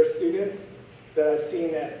for their students that I've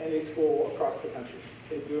seen at any school across the country.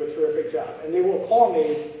 They do a terrific job. And they will call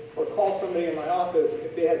me or call somebody in my office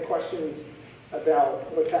if they had questions about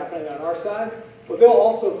what's happening on our side. But they'll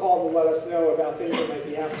also call to let us know about things that might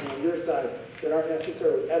be happening on your side that aren't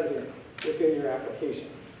necessarily evident within your application.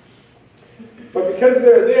 But because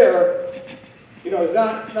they're there, you know, it's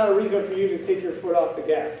not a reason for you to take your foot off the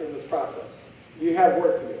gas in this process. You have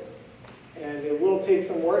work to do. And it will take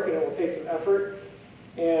some work and it will take some effort.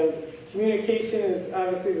 And communication is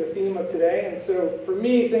obviously the theme of today. And so for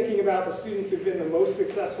me, thinking about the students who've been the most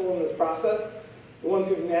successful in this process, the ones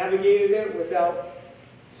who've navigated it without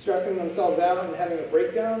stressing themselves out and having a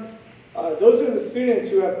breakdown, those are the students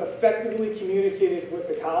who have effectively communicated with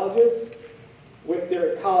the colleges, with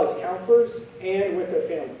their college counselors, and with their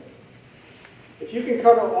families. If you can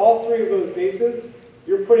cover all three of those bases,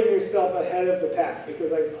 you're putting yourself ahead of the pack,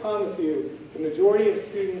 because I promise you, the majority of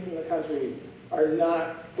students in the country are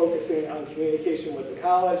not focusing on communication with the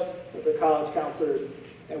college, with their college counselors,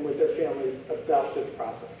 and with their families about this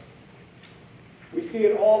process. We see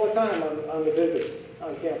it all the time on the visits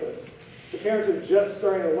on campus. The parents are just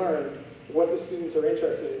starting to learn what the students are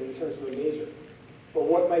interested in terms of a major, or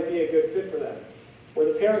what might be a good fit for them.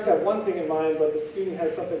 Where the parents have one thing in mind, but the student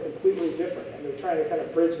has something completely different, and they're trying to kind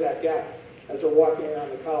of bridge that gap as they're walking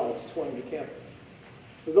around the college, touring the campus.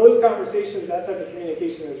 So those conversations, that type of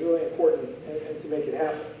communication is really important and to make it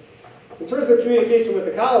happen. In terms of communication with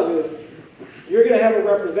the colleges, you're going to have a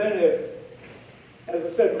representative. As I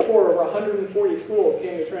said before, over 140 schools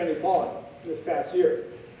came to Trinity-Pawling this past year.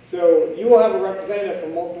 So you will have a representative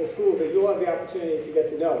from multiple schools that you'll have the opportunity to get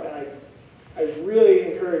to know. And I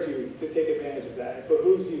really encourage you to take advantage of that. It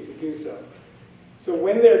behooves you to do so. So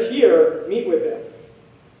when they're here, meet with them.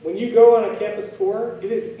 When you go on a campus tour,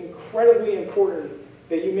 it is incredibly important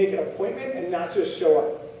that you make an appointment and not just show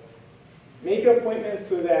up. Make an appointment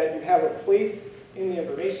so that you have a place in the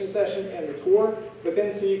information session and the tour, but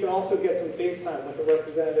then so you can also get some face time with the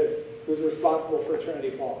representative who's responsible for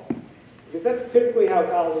Trinity-Pawling. Because that's typically how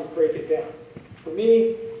colleges break it down. For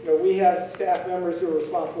me, we have staff members who are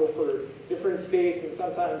responsible for different states and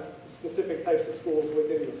sometimes specific types of schools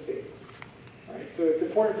within the states. All right, so it's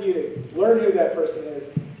important for you to learn who that person is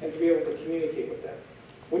and to be able to communicate with them.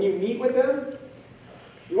 When you meet with them,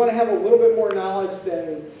 you want to have a little bit more knowledge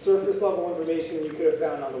than surface level information you could have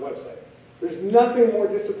found on the website. There's nothing more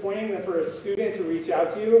disappointing than for a student to reach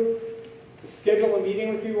out to you, to schedule a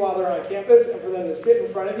meeting with you while they're on campus, and for them to sit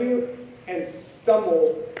in front of you and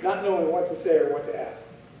stumble, not knowing what to say or what to ask.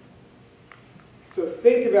 So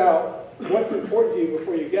think about what's important to you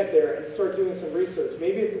before you get there and start doing some research.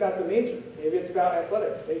 Maybe it's about the major. Maybe it's about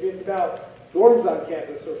athletics. Maybe it's about dorms on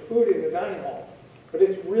campus or food in the dining hall. But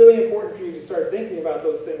it's really important for you to start thinking about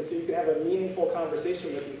those things so you can have a meaningful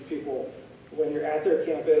conversation with these people when you're at their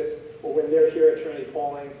campus, or when they're here at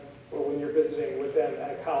Trinity-Pawling, or when you're visiting with them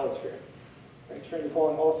at a college fair. Right?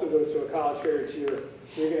 Trinity-Pawling also goes to a college fair each year,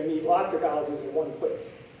 so you're going to meet lots of colleges in one place.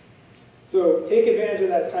 So take advantage of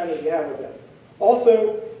that time that you have with them.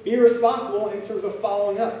 Also, be responsible in terms of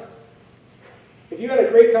following up. If you had a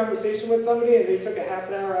great conversation with somebody and they took a half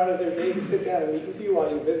an hour out of their day to sit down and meet with you while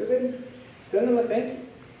you visited, send them a thank you.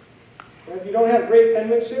 And if you don't have great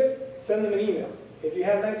penmanship, send them an email. If you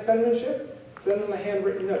have nice penmanship, send them a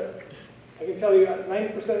handwritten note. I can tell you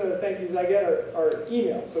 90% of the thank yous I get are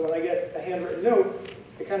emails. So when I get a handwritten note,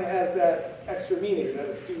 it kind of has that extra meaning that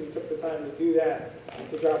a student took the time to do that and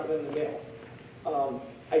to drop it in the mail.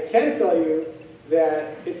 I can tell you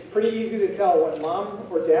that it's pretty easy to tell when mom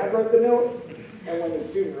or dad wrote the note and when the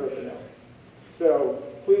student wrote the note. So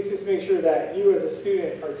please just make sure that you as a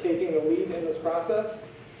student are taking the lead in this process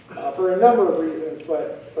for a number of reasons,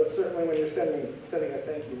 but certainly when you're sending a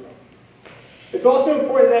thank you note. It's also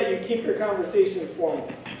important that you keep your conversations formal,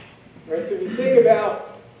 right? So if you think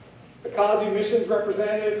about a college admissions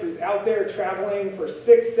representative who's out there traveling for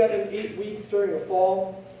 6, 7, 8 weeks during the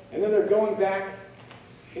fall, and then they're going back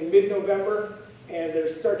in mid-November, and they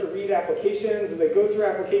start to read applications, and they go through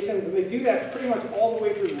applications, and they do that pretty much all the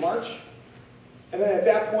way through March. And then at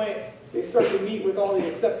that point, they start to meet with all the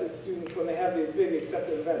accepted students when they have these big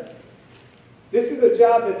accepted events. This is a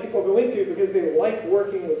job that people go into because they like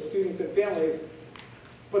working with students and families,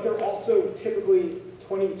 but they're also typically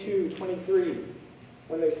 22, 23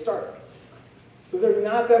 when they start. So they're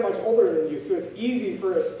not that much older than you, so it's easy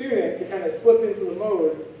for a student to kind of slip into the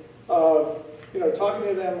mode of talking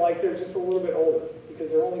to them like they're just a little bit older, because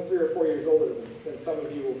they're only 3 or 4 years older than some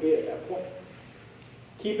of you will be at that point.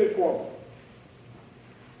 Keep it formal.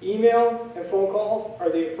 Email and phone calls are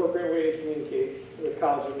the appropriate way to communicate with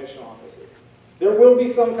college admission offices. There will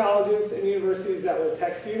be some colleges and universities that will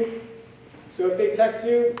text you. So if they text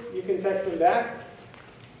you, you can text them back.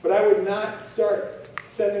 But I would not start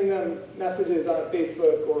sending them messages on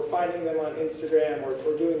Facebook or finding them on Instagram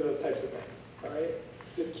or doing those types of things. All right?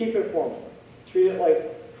 Just keep it formal. Treat it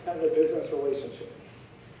like kind of a business relationship.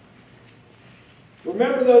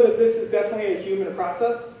 Remember, though, that this is definitely a human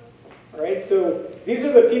process. All right? So these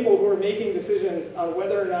are the people who are making decisions on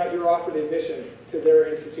whether or not you're offered admission to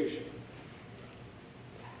their institution.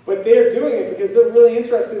 But they're doing it because they're really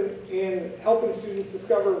interested in helping students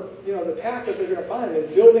discover, the path that they're going to find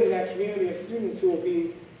and building that community of students who will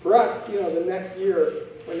be, for us, the next year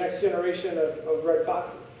or next generation of Red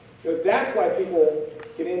Foxes. That's why people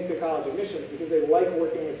get into college admissions, because they like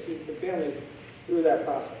working with students and families through that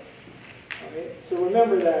process. All right? So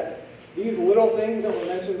remember that these little things that were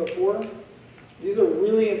mentioned before, these are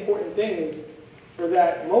really important things for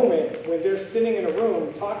that moment when they're sitting in a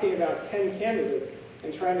room talking about 10 candidates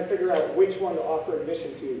and trying to figure out which one to offer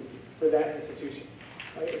admission to for that institution.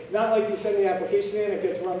 Right? It's not like you send the application in, it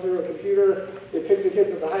gets run through a computer, they pick the kids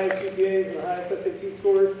with the highest GPAs and the highest SAT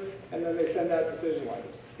scores, and then they send out decision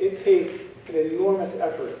letters. It takes an enormous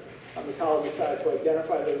effort on the college side to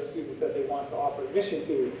identify those students that they want to offer admission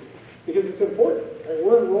to, because it's important. Right?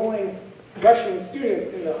 We're enrolling freshman students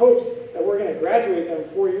in the hopes that we're going to graduate them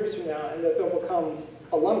 4 years from now and that they'll become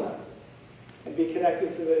alumni and be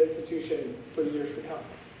connected to the institution for years to come.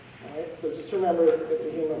 All right? So just remember, it's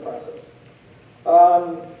a human process.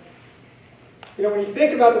 When you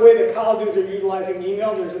think about the way that colleges are utilizing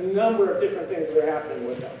email, there's a number of different things that are happening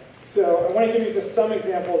with them. So I want to give you just some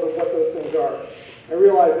examples of what those things are. I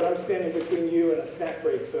realize that I'm standing between you and a snack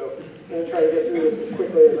break, so I'm going to try to get through this as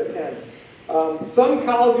quickly as I can. Some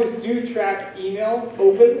colleges do track email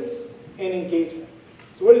opens and engagement.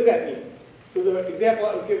 So what does that mean? So the example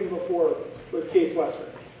I was given before with Case Western.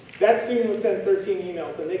 That student was sent 13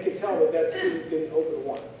 emails, and they could tell that that student didn't open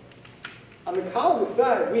one. On the college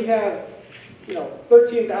side, we have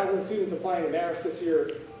 13,000 students applying to Marist this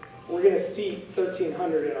year. We're going to seat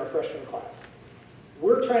 1,300 in our freshman class.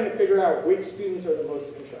 We're trying to figure out which students are the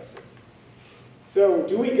most interested. So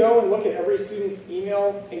do we go and look at every student's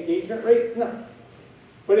email engagement rate? No.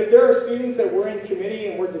 But if there are students that we're in committee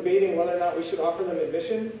and we're debating whether or not we should offer them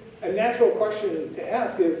admission, a natural question to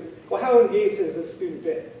ask is, well, how engaged has this student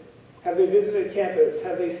been? Have they visited campus?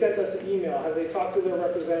 Have they sent us an email? Have they talked to their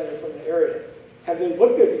representative from the area? Have they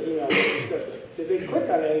looked at the emails that we sent them? Did they click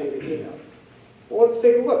on any of the emails? Well, let's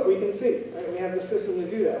take a look. We can see. Right? We have the system to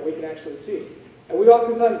do that. We can actually see. And we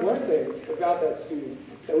oftentimes learn things about that student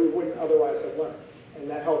that we wouldn't otherwise have learned. And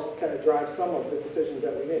that helps kind of drive some of the decisions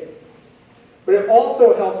that we make. But it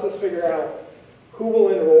also helps us figure out who will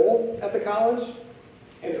enroll at the college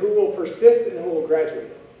and who will persist and who will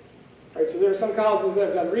graduate. Right, so there are some colleges that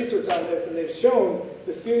have done research on this, and they've shown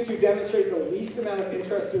the students who demonstrate the least amount of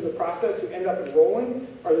interest through the process who end up enrolling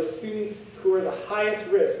are the students who are the highest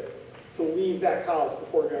risk to leave that college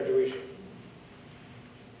before graduation.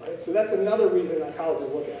 Right, so that's another reason that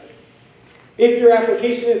colleges look at it. If your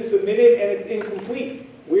application is submitted and it's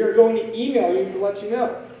incomplete, we are going to email you to let you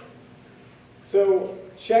know. So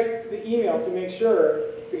check the email to make sure,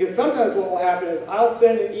 because sometimes what will happen is I'll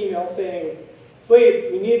send an email saying,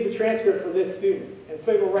 Slade, we need the transcript for this student. And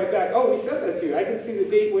Slade will write back, oh, we sent that to you. I can see the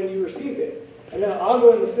date when you received it. And then I'll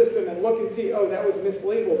go in the system and look and see, oh, that was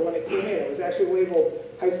mislabeled when it came in. It was actually labeled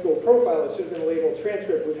high school profile. It should have been labeled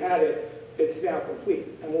transcript. We've had it. It's now complete.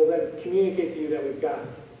 And we'll then communicate to you that we've got it.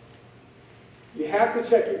 You have to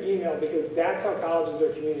check your email because that's how colleges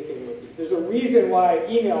are communicating with you. There's a reason why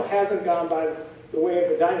email hasn't gone by the way of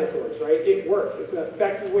the dinosaurs, right? It works. It's an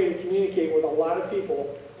effective way to communicate with a lot of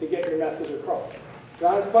people to get your message across. It's It's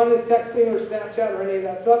not as fun as texting or Snapchat or any of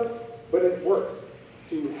that stuff, but it works.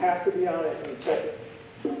 So you have to be on it and check it.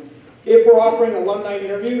 If we're offering alumni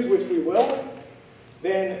interviews, which we will,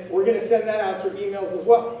 then we're going to send that out through emails as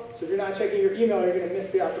well. So if you're not checking your email, you're going to miss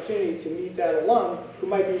the opportunity to meet that alum who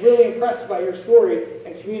might be really impressed by your story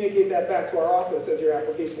and communicate that back to our office as your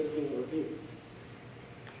application is being reviewed.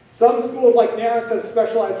 Some schools like Naris have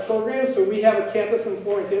specialized programs, so we have a campus in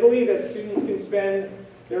Florence, Italy that students can spend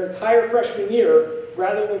their entire freshman year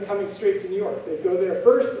rather than coming straight to New York. They'd go there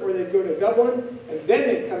first, or they'd go to Dublin, and then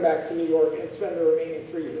they'd come back to New York and spend the remaining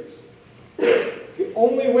 3 years. The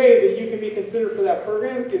only way that you can be considered for that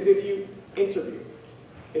program is if you interview.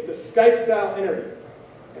 It's a Skype-style interview.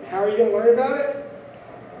 And how are you going to learn about it?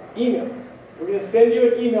 Email. We're going to send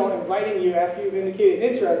you an email inviting you, after you've indicated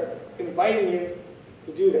interest, inviting you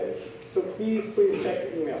to do that. So please, please check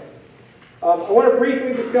your email. I want to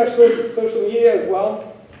briefly discuss social media as well.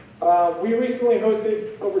 We recently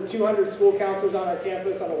hosted over 200 school counselors on our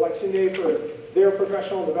campus on election day for their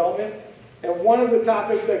professional development. And one of the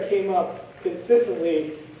topics that came up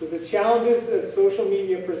consistently was the challenges that social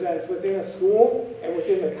media presents within a school and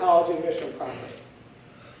within the college admission process.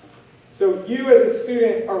 So you as a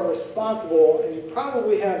student are responsible, and you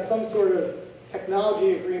probably have some sort of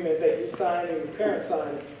technology agreement that you sign and your parents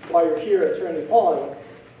sign while you're here at Trinity-Pawling,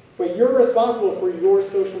 but you're responsible for your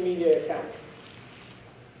social media account.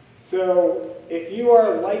 So if you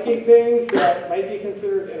are liking things that might be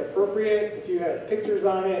considered inappropriate, if you have pictures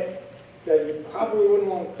on it that you probably wouldn't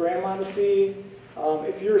want grandma to see,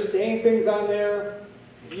 if you're saying things on there,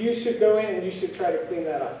 you should go in and you should try to clean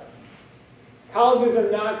that up. Colleges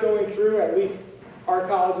are not going through, at least our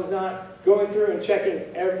college is not, going through and checking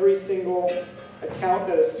every single account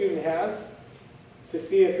that a student has to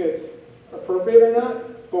see if it's appropriate or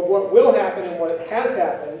not. But what will happen, and what has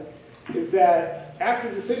happened, is that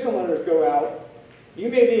after decision letters go out, you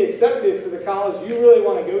may be accepted to the college you really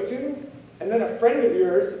want to go to, and then a friend of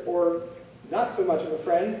yours, or not so much of a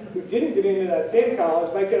friend, who didn't get into that same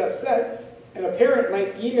college might get upset, and a parent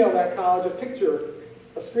might email that college a picture,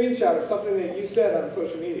 a screenshot of something that you said on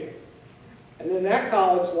social media. And then that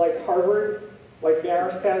college, like Harvard, like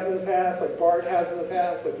Marist has in the past, like Bard has in the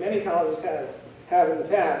past, like many colleges have in the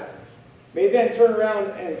past, may then turn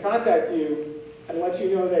around and contact you and let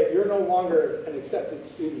you know that you're no longer an accepted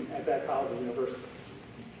student at that college or university.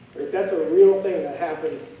 Right? That's a real thing that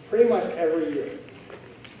happens pretty much every year.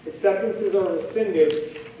 Acceptances are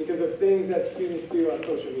rescinded because of things that students do on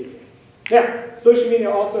social media. Now, social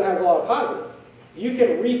media also has a lot of positives. You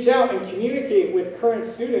can reach out and communicate with current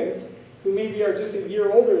students who maybe are just a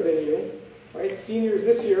year older than you. Right? Seniors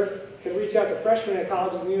this year can reach out to freshmen at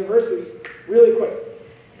colleges and universities really quick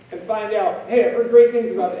and find out, hey, I've heard great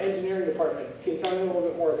things about the engineering department. Can you tell me a little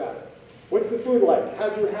bit more about it? What's the food like?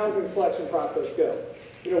 How'd your housing selection process go?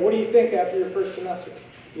 You know, what do you think after your first semester?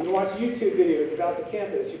 You can watch YouTube videos about the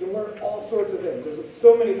campus. You can learn all sorts of things. There's just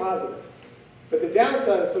so many positives. But the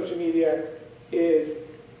downside of social media is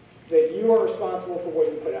that you are responsible for what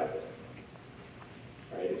you put out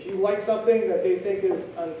there. Right? If you like something that they think is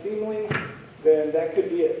unseemly, then that could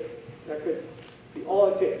be it. That could be all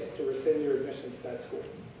it takes to rescind your admission to that school.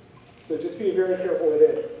 So just be very careful with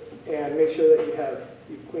it and make sure that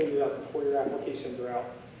you've cleaned it up before your applications are out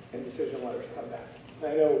and decision letters come back.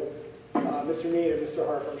 And I know Mr. Mead and Mr.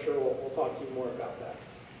 Harf, I'm sure will talk to you more about that.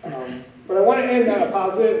 But I want to end on a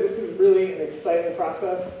positive. This is really an exciting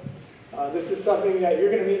process. This is something that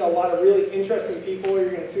you're going to meet a lot of really interesting people. You're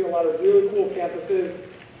going to see a lot of really cool campuses.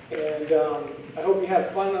 And I hope you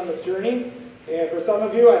have fun on this journey. And for some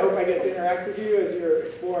of you, I hope I get to interact with you as you're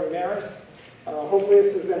exploring Marist. Hopefully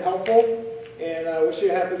this has been helpful. And I wish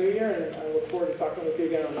you a Happy New Year. And I look forward to talking with you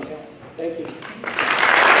again on the channel. Thank you.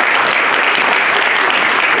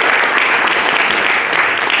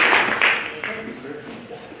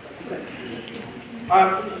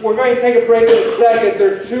 We're going to take a break in a second.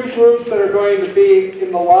 There are two groups that are going to be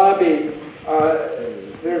in the lobby.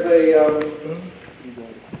 There's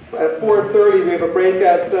at 4:30 we have a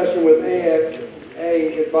breakout session with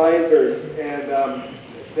AXA advisors, and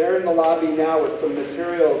they're in the lobby now with some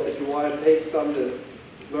materials if you want to take some to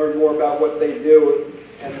learn more about what they do.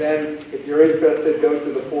 And then, if you're interested, go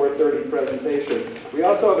to the 4:30 presentation. We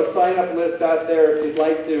also have a sign-up list out there if you'd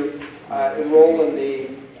like to enroll in the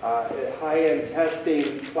high-end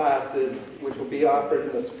testing classes, which will be offered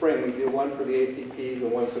in the spring. We do one for the ACTs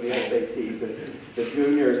and one for the SATs, and the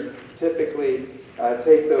juniors typically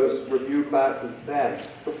take those review classes then.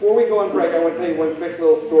 Before we go on break, I want to tell you one quick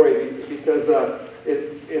little story because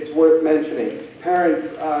it's worth mentioning.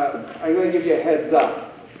 Parents, I'm going to give you a heads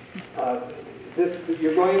up.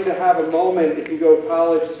 You're going to have a moment if you go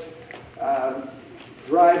college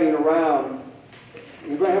driving around,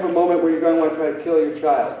 you're going to have a moment where you're going to want to try to kill your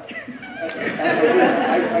child.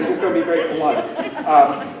 I'm just going to be very blunt.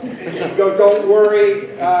 Don't worry,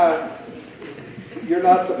 you're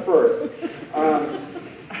not the first.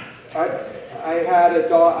 I had a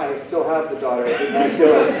daughter, I still have the daughter, I did not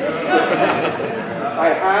kill her. I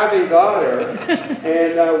have a daughter,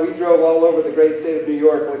 and we drove all over the great state of New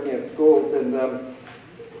York looking at schools, and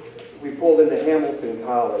we pulled into Hamilton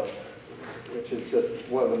College, which is just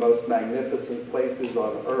one of the most magnificent places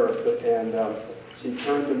on earth, and she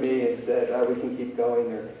turned to me and said, we can keep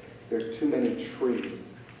going, there are too many trees.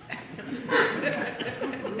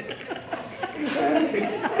 And,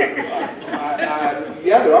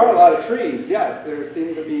 yeah, there are a lot of trees, yes. There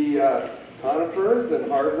seem to be conifers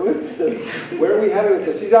and hardwoods. And where are we headed with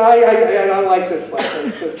this? She said, I don't like this place.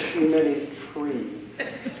 There's just too many trees.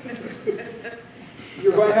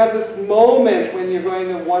 You're going to have this moment when you're going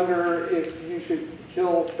to wonder if you should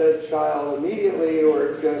kill said child immediately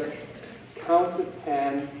or just count to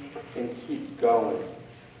 10 and keep going.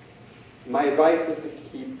 My advice is to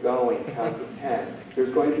keep going, count to 10.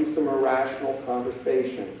 There's going to be some irrational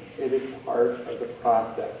conversations. It is part of the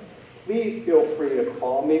process. Please feel free to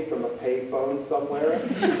call me from a payphone somewhere and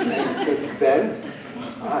just vent.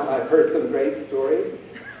 I've heard some great stories.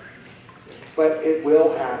 But it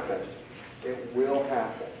will happen. It will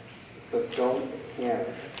happen. So don't panic.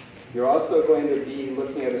 You're also going to be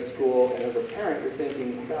looking at a school, and as a parent, you're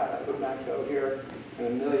thinking, God, I would not go here in a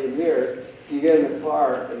million years. You get in the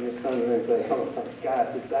car, and your son's going to say, oh my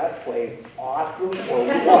God, is that place awesome or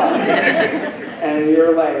what? And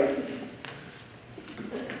you're like,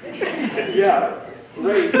 yeah,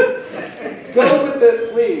 great. Go with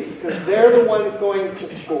it, please, because they're the ones going to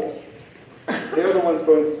school. They're the ones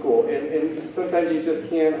going to school. And sometimes you just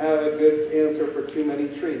can't have a good answer for too many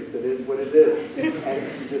trees. It is what it is.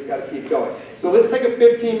 And you just got to keep going. So let's take a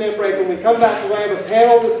 15-minute break. When we come back, we're going to have a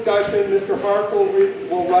panel discussion. Mr. Hart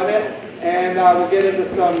will run it. And we'll get into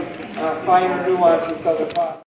some finer nuances of the process.